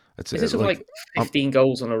 It's Is this like 15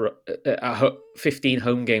 goals on 15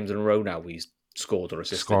 home games in a row now? He's scored or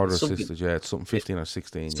assisted. Scored or assisted, yeah. It's something 15 or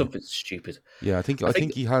 16. Something stupid. Yeah, I think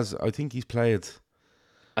he has. I think he's played.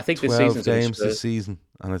 I think 12 this games this season,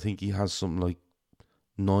 and I think he has something like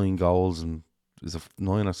 9 goals and is a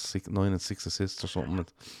 9 and 6 assists or something.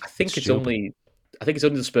 I think it's only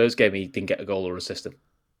the Spurs game he didn't get a goal or assist in.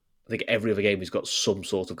 I think every other game he's got some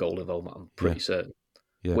sort of goal involvement. I'm pretty certain.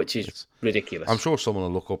 Yeah, which is ridiculous. I'm sure someone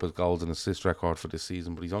will look up his goals and assist record for this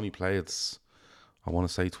season, but he's only played, I want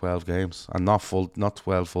to say, 12 games, and not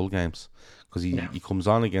 12 full games, because he comes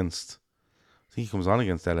on against. I think he comes on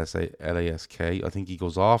against LASK. I think he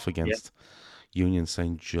goes off against Union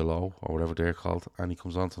Saint Gilloise or whatever they're called, and he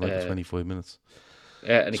comes on to like 25 minutes.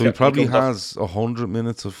 Yeah, and so he probably has 100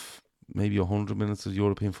 minutes of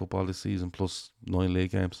European football this season, plus 9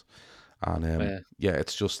 league games. And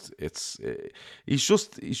he's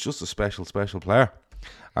just a special player,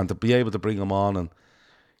 and to be able to bring him on, and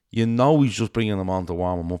he's just bringing him on to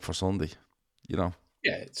warm him up for Sunday,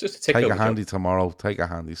 it's just take a handy tomorrow, take a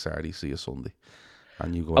handy Saturday, see you Sunday,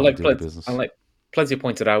 and you go and do the business. And like plenty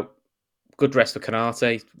pointed out, good rest for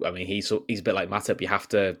Canate. I mean, he's a bit like Matip. You have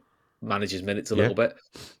to manage his minutes a little bit.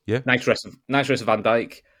 Yeah, nice rest of Van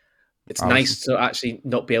Dijk. It's nice to actually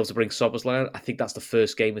not be able to bring Szoboszlai. I think that's the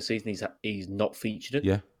first game of the season he's not featured in.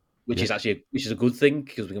 Yeah, which is a good thing,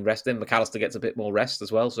 because we can rest him. McAllister gets a bit more rest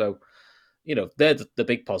as well. So, they're the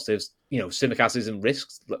big positives. Tsimikas isn't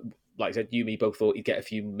risked. Like I said, you and me both thought he'd get a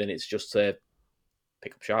few minutes just to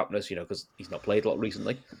pick up sharpness, because he's not played a lot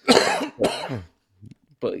recently.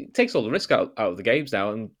 But it takes all the risk out of the games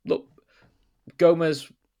now. And look,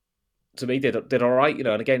 Gomez, to me, did all right.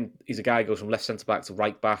 And again, he's a guy who goes from left centre back to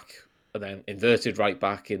right back, and then inverted right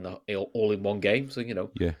back all in one game. So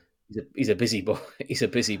he's a busy boy. He's a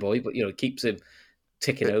busy boy, but it keeps him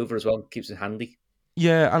ticking over as well. Keeps him handy.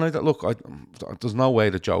 Yeah, and there's no way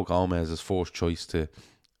that Joe Gomez is forced choice to,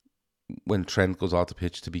 when Trent goes off the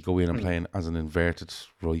pitch, to be going and playing as an inverted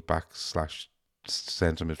right back /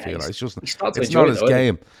 centre midfielder. It's not his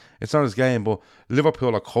game. It's not his game. But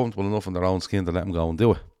Liverpool are comfortable enough in their own skin to let him go and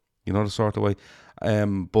do it. The sort of way.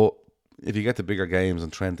 But if you get the bigger games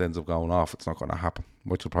and Trent ends up going off, it's not going to happen.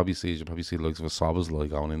 What you'll probably see is the likes of a Szoboszlai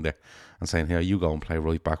going in there and saying, "Here, you go and play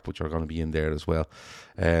right back, but you're going to be in there as well."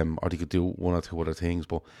 Or they could do one or two other things.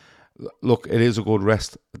 But look, it is a good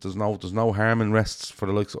rest. There's no harm in rests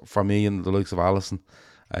for me and the likes of Alisson.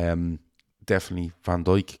 Definitely Van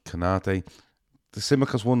Dijk, Konate. The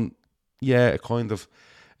Tsimikas one, it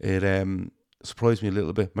surprised me a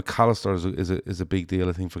little bit. McAllister is a big deal,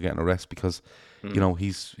 I think, for getting a rest, because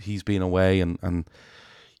he's been away and didn't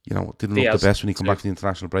look the best when he came back to the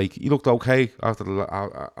international break. He looked okay after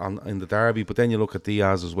in the derby, but then you look at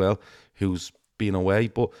Diaz as well, who's been away.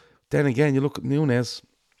 But then again, you look at Nunes.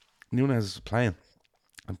 Nunes is playing,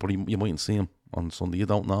 but you mightn't see him on Sunday. You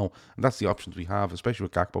don't know, and that's the options we have, especially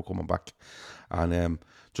with Gakpo coming back. And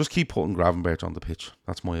just keep putting Gravenberch on the pitch.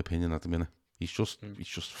 That's my opinion at the minute. He's just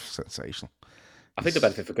sensational. I think the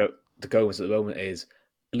benefit for the Gomez at the moment is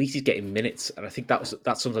at least he's getting minutes, and I think that's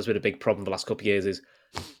sometimes been a big problem the last couple of years. Is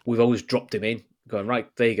we've always dropped him in, going, right,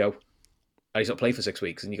 there you go, and he's not played for 6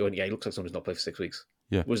 weeks, and you're going, yeah, he looks like someone's not played for 6 weeks.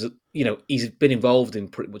 Yeah, he's been involved in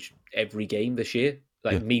pretty much every game this year,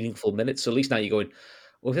 meaningful minutes. So at least now you're going,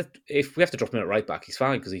 well, if we have to drop him at right back, he's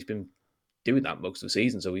fine, because he's been doing that most of the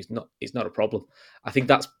season, so it's not a problem. I think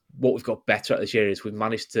that's what we've got better at this year, is we've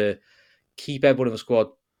managed to keep everyone in the squad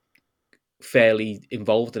fairly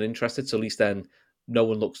involved and interested. So at least then no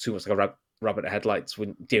one looks too much like a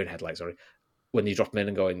deer in headlights. Sorry, when you drop him in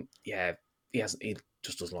and going, yeah, he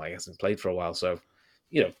just doesn't like he hasn't played for a while. So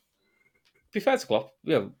be fair to Klopp,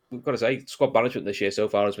 we've got to say squad management this year so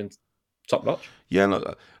far has been top notch. Yeah,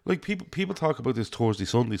 no, like people talk about this Thursday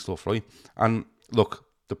Sunday stuff, right? And look,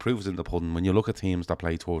 the proof is in the pudding. When you look at teams that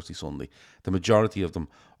play Thursday Sunday, the majority of them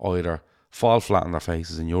either fall flat on their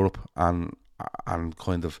faces in Europe and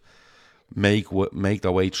kind of make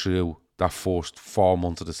their way through that first 4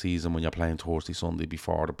 months of the season when you're playing Thursday Sunday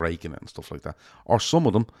before the break in it and stuff like that. Or some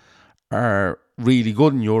of them are really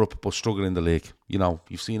good in Europe but struggle in the league.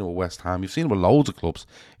 You've seen it with West Ham, you've seen it with loads of clubs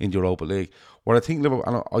in the Europa League. Where I think Liverpool,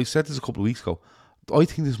 and I said this a couple of weeks ago, I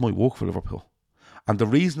think this might work for Liverpool. And the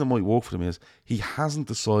reason it might work for him is he hasn't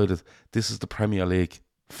decided this is the Premier League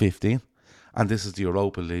 15 and this is the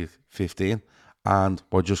Europa League 15 and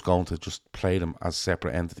we're just going to just play them as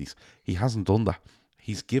separate entities. He hasn't done that.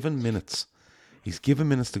 He's given minutes. He's given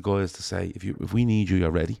minutes to guys to say, if we need you,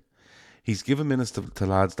 you're ready. He's given minutes to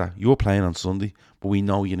lads that you're playing on Sunday, but we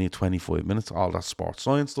know you need 25 minutes, all that sports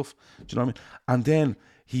science stuff. Do you know what I mean? And then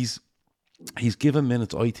he's given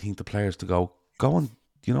minutes, I think, to players to go on.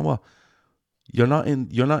 You know what? You're not in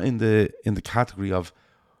the category of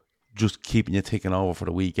just keeping you ticking over for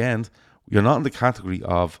the weekend. You're not in the category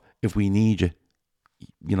of if we need you,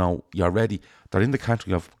 you're ready. They're in the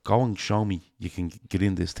category of go and show me you can get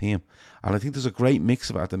in this team. And I think there's a great mix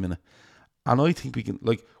of it at the minute. And I think we can,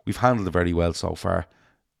 we've handled it very well so far.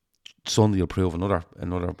 Sunday will prove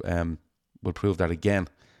will prove that again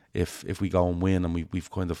if we go and win, and we've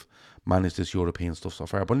kind of managed this European stuff so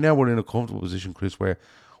far. But now we're in a comfortable position, Chris, where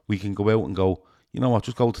we can go out and go, you know what,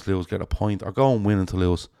 just go to Toulouse, get a point, or go and win in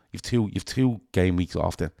Toulouse. You've two game weeks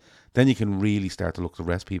off then. Then you can really start to look to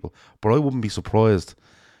rest people. But I wouldn't be surprised.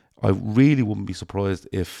 I really wouldn't be surprised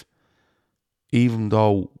if, even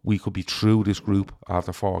though we could be through this group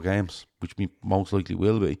after 4 games, which we most likely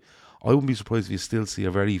will be, I wouldn't be surprised if you still see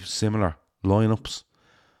a very similar lineups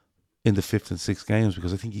in the 5th and 6th games,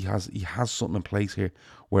 because I think he has something in place here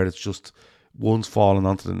where it's just one's falling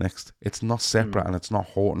onto the next. It's not separate and it's not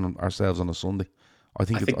hurting ourselves on a Sunday. I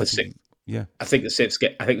think the 6th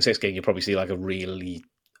game you probably see like a really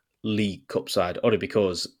League Cup side, only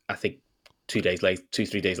because I think 3 days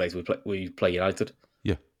later we play United.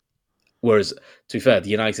 Yeah. Whereas, to be fair, the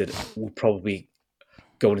United will probably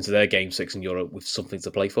going into their game 6 in Europe with something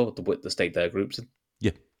to play for, with the state their groups in.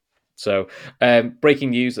 Yeah. So,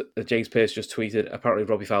 breaking news that James Pearce just tweeted. Apparently,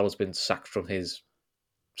 Robbie Fowler's been sacked from his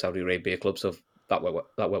Saudi Arabia club, so that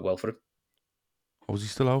went well for him. Oh, was he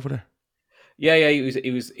still over there? Yeah.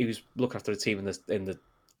 He was looking after the team in the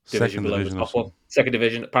division below the top one, 2nd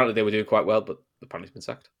division. Apparently, they were doing quite well, but apparently, he's been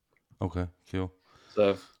sacked. Okay, cool.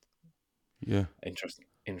 So, yeah, interesting.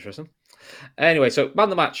 Anyway, so man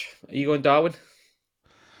the match. Are you going Darwin?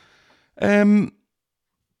 I'm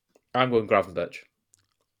going Gravenberch.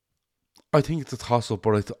 I think it's a toss-up,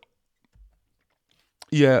 but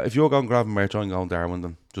if you're going Gravenberch, I'm going Darwin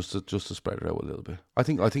then, just to spread it out a little bit. I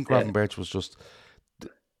think Gravenberch was just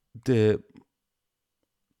the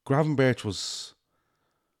Gravenberch was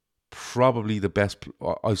probably the best.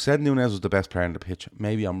 I said Núñez was the best player on the pitch.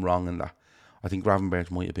 Maybe I'm wrong in that. I think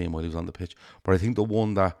Gravenberch might have been while he was on the pitch, but I think the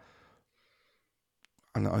one that,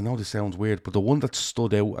 and I know this sounds weird, but the one that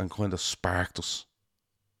stood out and kind of sparked us.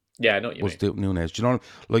 Yeah, I know what you mean. Núñez. Do you know,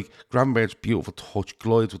 like Gravenberch's beautiful touch,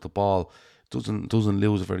 glides with the ball, doesn't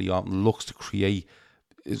lose it very often, looks to create.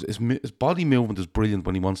 His body movement is brilliant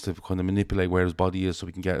when he wants to kind of manipulate where his body is so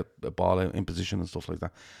we can get a ball out in position and stuff like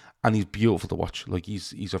that. And he's beautiful to watch. Like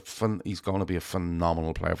he's going to be a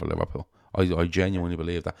phenomenal player for Liverpool. I genuinely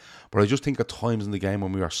believe that. But I just think at times in the game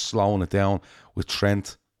when we are slowing it down with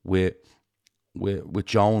Trent, with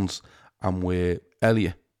Jones, and with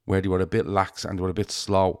Elliott, where they were a bit lax and they were a bit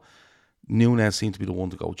slow, Núñez seemed to be the one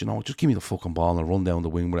to go, just give me the fucking ball and I'll run down the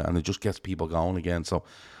wing with it, and it just gets people going again. So,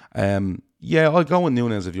 I'll go with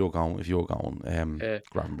Núñez if you're going.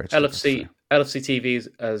 Gravenberch. LFC TV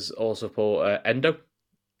has also put Endo.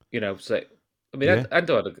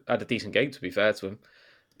 Endo had a decent game, to be fair to him.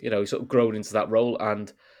 He's sort of grown into that role,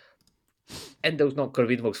 and Endo's not going to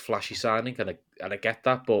be the most flashy signing, and I get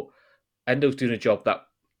that, but Endo's doing a job that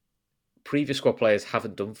previous squad players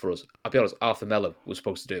haven't done for us. I'll be honest, Arthur Miller was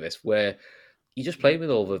supposed to do this, where you just play with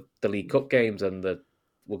all the League Cup games and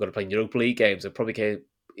we're going to play Europa League games, and probably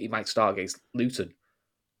he might start against Luton.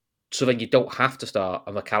 So then you don't have to start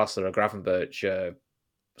a McAllister, a Gravenberch,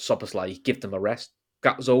 Szoboszlai. You give them a rest.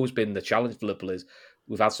 That's always been the challenge for Liverpool. Is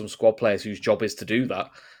we've had some squad players whose job is to do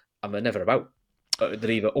that, and they're never about.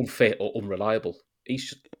 They're either unfit or unreliable.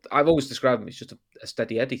 I've always described him as just a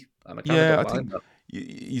steady Eddie, and I kind of don't mind that.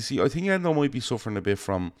 You see, I think Endo might be suffering a bit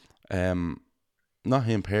from, not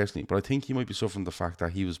him personally, but I think he might be suffering the fact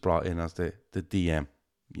that he was brought in as the DM,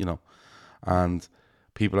 and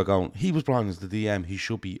people are going, he was brought in as the DM, he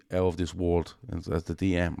should be out of this world as the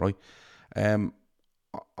DM, right?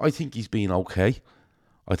 I think he's been okay.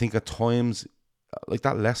 I think at times, like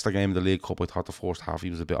that Leicester game in the League Cup, I thought the first half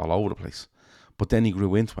he was a bit all over the place. But then he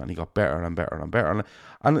grew into it and he got better and better and better.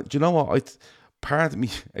 And do you know what? Part of me,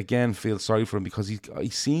 again, feels sorry for him because he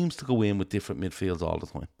seems to go in with different midfields all the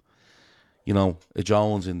time. A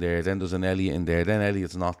Jones in there, then there's an Elliott in there, then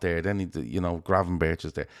Elliott's not there, then Gravenberch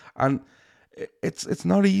is there. And it's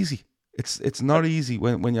not easy. It's not easy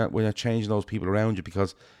when you're changing those people around you,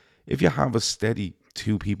 because if you have a steady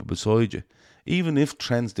 2 people beside you, even if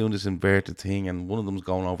Trent's doing this inverted thing and one of them's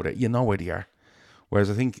going over there, you know where they are. Whereas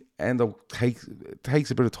I think Endo takes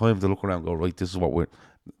a bit of time to look around and go, right, this is what we're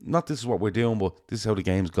doing, but this is how the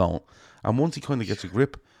game's going. And once he kind of gets a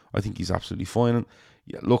grip, I think he's absolutely fine. And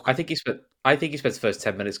look, I think he I think he spent the first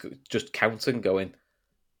 10 minutes just counting, going,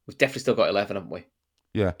 we've definitely still got 11, haven't we?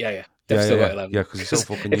 Yeah. Yeah. Definitely still got 11. Yeah, because he's so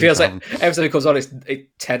fucking it used feels to like having... every time he comes on, it's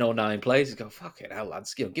 10 or 9 plays. You go, fucking hell,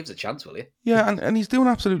 lads. Give us a chance, will you? Yeah, and he's doing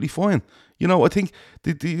absolutely fine. I think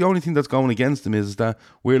the only thing that's going against him is that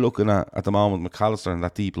we're looking at the moment McAllister in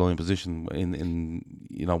that deep line position in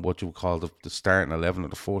what you would call the starting 11 or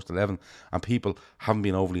the first 11, and people haven't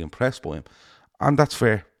been overly impressed by him. And that's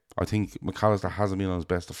fair. I think McAllister hasn't been on his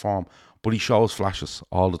best of form, but he shows flashes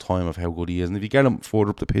all the time of how good he is. And if you get him further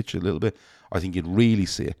up the pitch a little bit, I think you'd really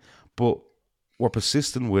see it. But we're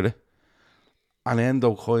persistent with it. And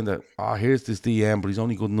Endo kind of, here's this DM, but he's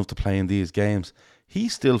only good enough to play in these games.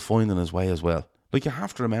 He's still finding his way as well. Like, you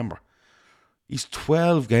have to remember, he's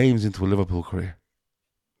 12 games into a Liverpool career.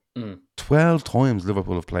 12 times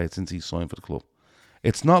Liverpool have played since he's signed for the club.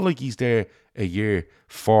 It's not like he's there a year,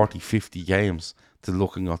 40, 50 games to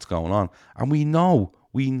looking what's going on. And we know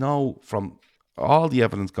from all the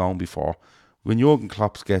evidence going before, when Jurgen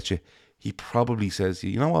Klopp gets you, he probably says,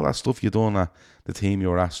 you know all that stuff you done at the team you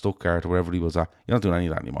were at, Stuttgart or wherever he was at, you're not doing any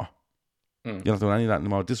of that anymore. You're not doing any of that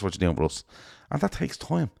anymore. This is what you're doing for us. And that takes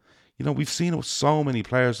time. We've seen it with so many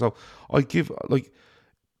players. So I give,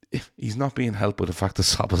 he's not being helped by the fact that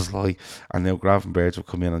Szoboszlai and now Gravenberch have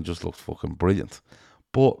come in and just looked fucking brilliant.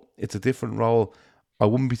 But it's a different role. I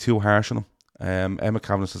wouldn't be too harsh on him. Emma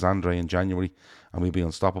Kavanagh says Andre in January and we'll be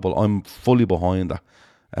unstoppable. I'm fully behind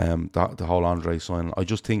that. The whole Andre signing. I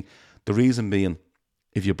just think the reason being,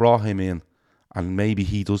 if you brought him in and maybe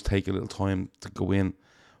he does take a little time to go in,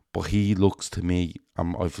 but he looks to me,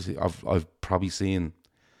 I've probably seen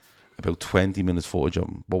about 20 minutes footage of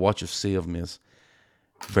him, but what you see of him is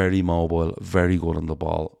very mobile, very good on the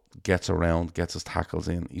ball, gets around, gets his tackles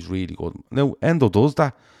in. He's really good. Now, Endo does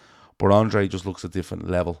that, but Andre just looks a different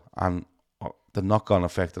level, and the knock-on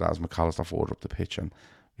effect of that is McAllister further up the pitch, and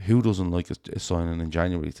who doesn't like a signing in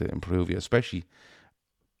January to improve you, especially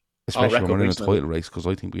when we're in a title race, because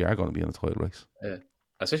I think we are going to be in a title race. Yeah.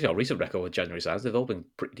 Especially our recent record with January signs, they've all been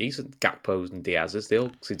pretty decent. Gakpo's and Diaz's, they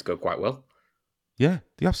all seem to go quite well. Yeah,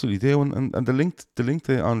 they absolutely do. And the link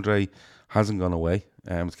to Andre hasn't gone away.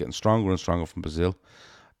 It's getting stronger and stronger from Brazil.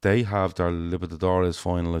 They have their Libertadores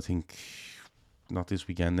final, I think, not this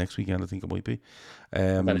weekend, next weekend, I think it might be.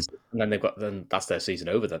 And then that's their season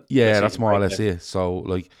over then. Yeah, that's more or less it. So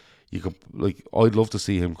I'd love to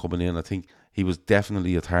see him coming in. I think he was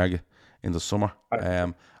definitely a target in the summer.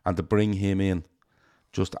 And to bring him in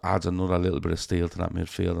just adds another little bit of steel to that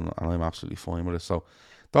midfield, and I'm absolutely fine with it. So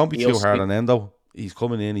don't be too hard on Endo. He's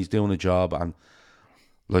coming in, he's doing a job, and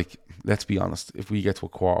let's be honest, if we get to a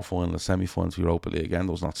quarter final, a semi final for Europa League,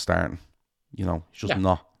 Endo's not starting. He's just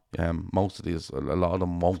not. Most of these, a lot of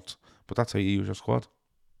them won't. But that's how you use your squad.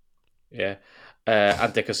 Yeah.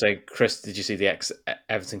 And Dick was saying, Chris, did you see the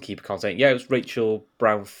ex-Everton keeper content? Yeah, it was Rachel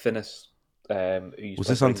Brown-Finnis. Was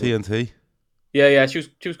this on TNT? Yeah, she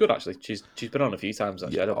was good actually. She's been on a few times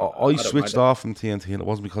actually. Yeah, I switched off from TNT, and it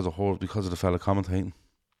wasn't because of her, it was because of the fella commentating.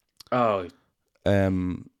 Oh.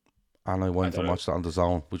 And I went and watched it on the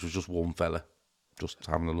Zone, which was just one fella, just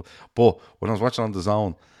having a look. But when I was watching on the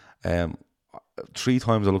Zone, 3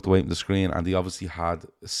 times I looked away from the screen, and they obviously had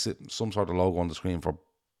some sort of logo on the screen for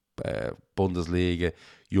Bundesliga,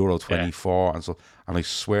 Euro 24, and so. And I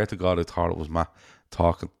swear to God, I thought it was Matt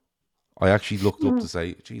talking. I actually looked up to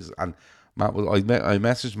say, Jesus, and Matt was. I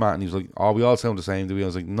messaged Matt, and he was like, "Oh, we all sound the same, do we?" I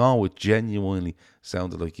was like, "No, it genuinely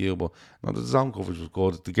sounded like you." But no, the Zone coverage was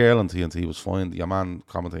good. The girl on TNT was fine. Your man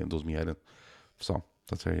commentating does me head in. So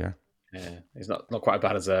that's how you are. Yeah, he's not quite as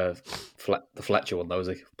bad as the Fletcher one, though, is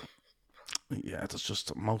he? Yeah, that's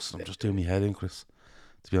just most of them just do me head in, Chris.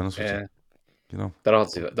 To be honest with you, they're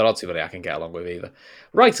not too many I can get along with either.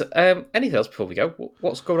 Right, anything else before we go?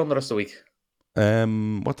 What's going on the rest of the week?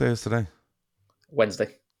 What day is today?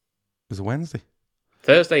 Wednesday. Is it Wednesday?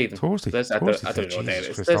 Thursday even. Thursday. I don't know what day it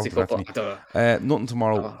is. Christ, Thursday football. I don't know. Nothing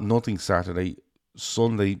tomorrow. Nothing Saturday.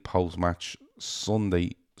 Sunday post match.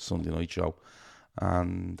 Sunday night show,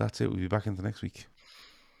 and that's it. We'll be back into next week.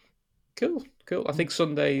 Cool. I think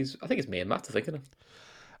Sundays. I think it's me and Matt. I think, isn't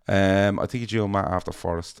it? I think it's you and Matt after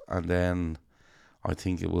Forest, and then I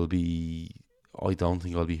think it will be. I don't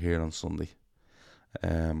think I'll be here on Sunday.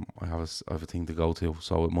 I have a thing to go to,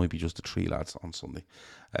 so it might be just the 3 lads on Sunday.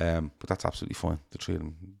 But that's absolutely fine. The 3 of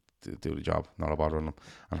them do the job, not a bother on them,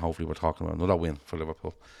 and hopefully we're talking about another win for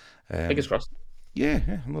Liverpool. Fingers crossed. Yeah,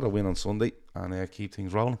 another win on Sunday, and keep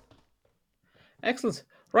things rolling. Excellent.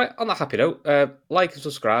 Right, on that happy note, like and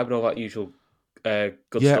subscribe and all that usual good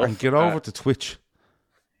stuff. Yeah, and get over to Twitch.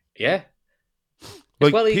 Yeah.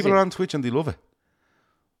 People are on Twitch and they love it.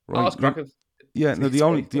 Right? Oh, that's cracking. Yeah, no, the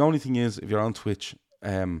only thing is, if you're on Twitch,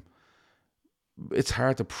 it's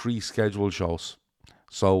hard to pre-schedule shows.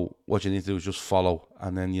 So what you need to do is just follow,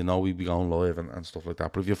 and then we'll be going live and stuff like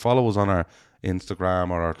that. But if you follow us on our Instagram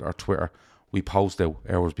or our Twitter, we post out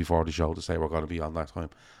hours before the show to say we're going to be on that time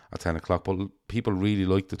at 10 o'clock. But people really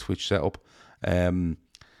like the Twitch setup, the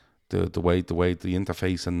way the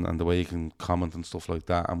interface and the way you can comment and stuff like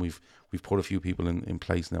that. And we've put a few people in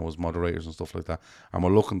place now as moderators and stuff like that. And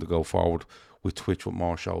we're looking to go forward with Twitch with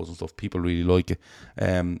more shows and stuff. People really like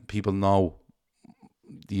it. People know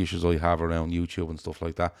the issues I have around YouTube and stuff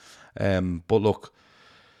like that. But look,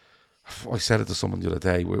 I said it to someone the other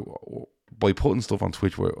day. By putting stuff on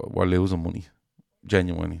Twitch, we're losing money.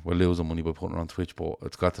 Genuinely, we're losing money by putting it on Twitch. But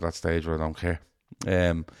it's got to that stage where I don't care.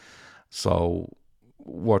 So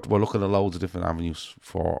we're looking at loads of different avenues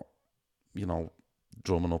for,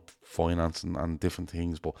 drumming up finance and different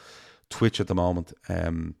things. But Twitch at the moment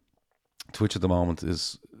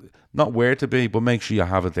is not where to be, but make sure you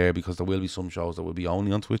have it there, because there will be some shows that will be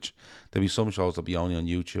only on Twitch. There'll be some shows that'll be only on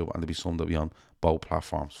YouTube, and there'll be some that'll be on both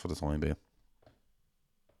platforms for the time being.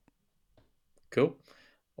 Cool.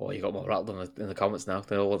 Oh, you got more rattled in the comments now.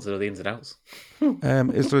 They all want to know the ins and outs.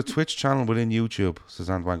 Is there a Twitch channel within YouTube? Says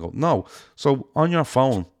Antoine. No. So on your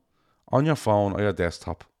phone or your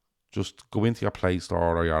desktop, just go into your Play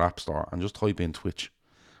Store or your App Store and just type in Twitch,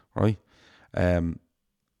 right?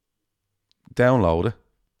 Download it,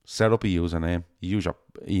 set up a username, use your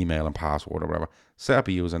email and password or whatever, set up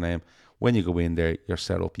a username. When you go in there, you're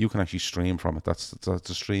set up. You can actually stream from it. That's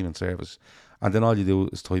a streaming service. And then all you do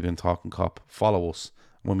is type in Talkin Cop, follow us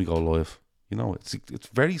when we go live. It's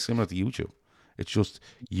very similar to YouTube. It's just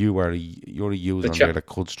you're a user on there that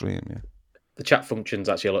could stream, yeah. The chat function's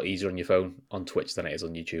actually a lot easier on your phone on Twitch than it is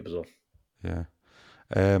on YouTube as well. Yeah.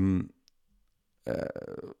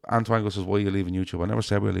 Antoine says, why are you leaving YouTube? I never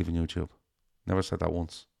said we're leaving YouTube. Never said that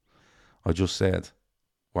once. I just said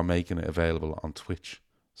we're making it available on Twitch.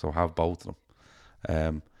 So have both of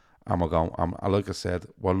them. And we're going, like I said,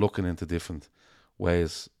 we're looking into different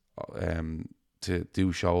ways to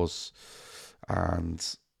do shows. And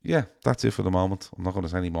yeah, that's it for the moment. I'm not going to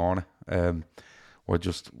say any more. We're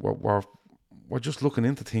just looking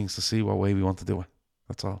into things to see what way we want to do it.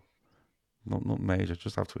 That's all. Nothing major.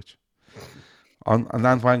 Just have Twitch. And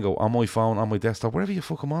Antoine on my phone, on my desktop, wherever you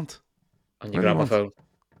fucking want. On your grandma phone.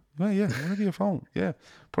 Well, yeah, wherever your phone. Yeah.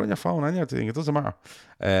 Put on your phone and your thing. It doesn't matter.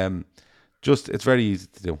 It's very easy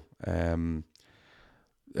to do.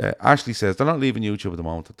 Ashley says they're not leaving YouTube at the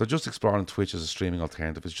moment. They're just exploring Twitch as a streaming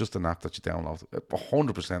alternative. It's just an app that you download.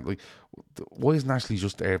 100%. Like, why isn't Ashley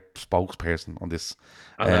just their spokesperson on this?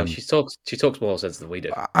 I know, she talks more sense than we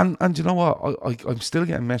do. And you know what? I'm still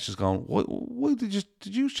getting messages going, why did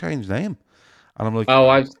you change name? And I'm like,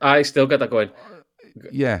 oh, I still get that going.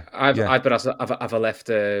 Yeah, I've been asked, have I left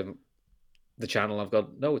the channel? I've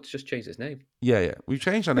gone, no, it's just changed its name. Yeah. We've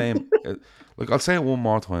changed our name. Like, I'll say it one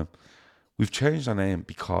more time. We've changed our name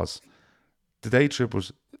because the Day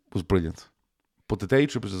Trippers was brilliant, but the Day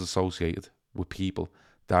Trippers is associated with people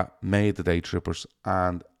that made the Day Trippers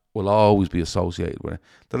and will always be associated with it.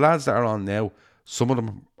 The lads that are on now, some of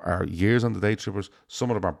them are years on the Day Trippers, some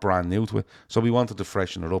of them are brand new to it. So we wanted to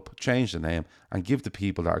freshen it up, change the name, and give the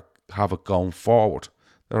people that have it going forward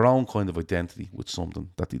their own kind of identity with something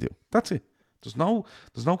that they do. That's it. There's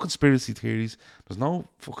no conspiracy theories. There's no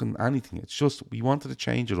fucking anything. It's just we wanted to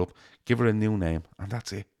change it up, give her a new name, and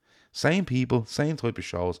that's it. Same people, same type of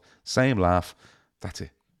shows, same laugh. That's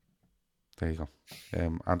it. There you go.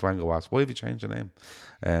 Antoine asks, why have you changed the name?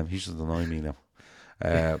 He's just annoying me now.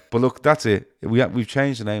 But look, that's it. We've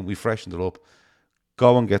changed the name. We freshened it up.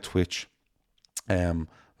 Go and get Twitch.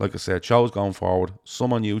 Like I said, shows going forward.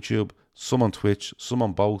 Some on YouTube, some on Twitch, some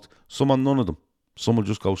on both, some on none of them. Some will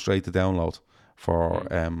just go straight to download for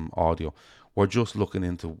audio. We're just looking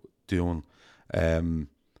into doing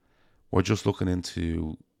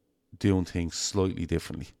things slightly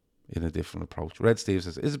differently, in a different approach. Red Steve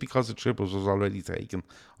says, is it because the Trippers was already taken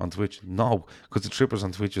on Twitch? No, because the Trippers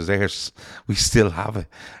on Twitch is theirs. We still have it.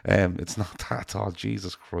 It's not that at all.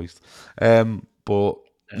 Jesus Christ. But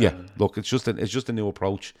yeah, look, it's just a new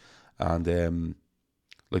approach. And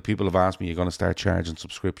like, people have asked me, you're going to start charging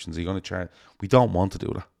subscriptions? Are you going to charge? We don't want to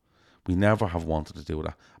do that. We never have wanted to do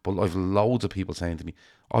that. But I've loads of people saying to me,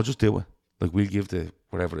 "I'll just do it. Like, we'll give the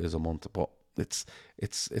whatever it is a month." But it's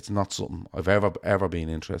not something I've ever been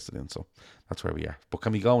interested in. So that's where we are. But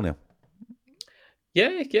can we go now?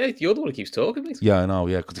 Yeah. You're the one who keeps talking, mate. Yeah, I know.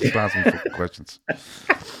 Yeah, because you keep asking me fucking questions.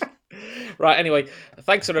 Right, anyway,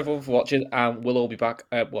 thanks to everyone for watching, and we'll all be back.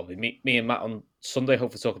 Me and Matt on Sunday,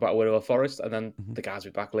 hopefully talk about Widow Forest, and then the guys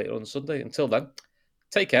will be back later on Sunday. Until then,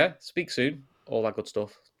 take care, speak soon, all that good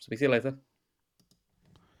stuff. Speak to you later.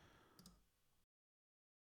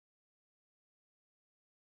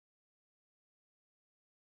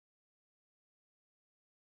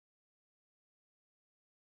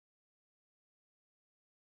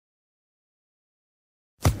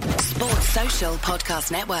 Sports Social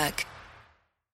Podcast Network.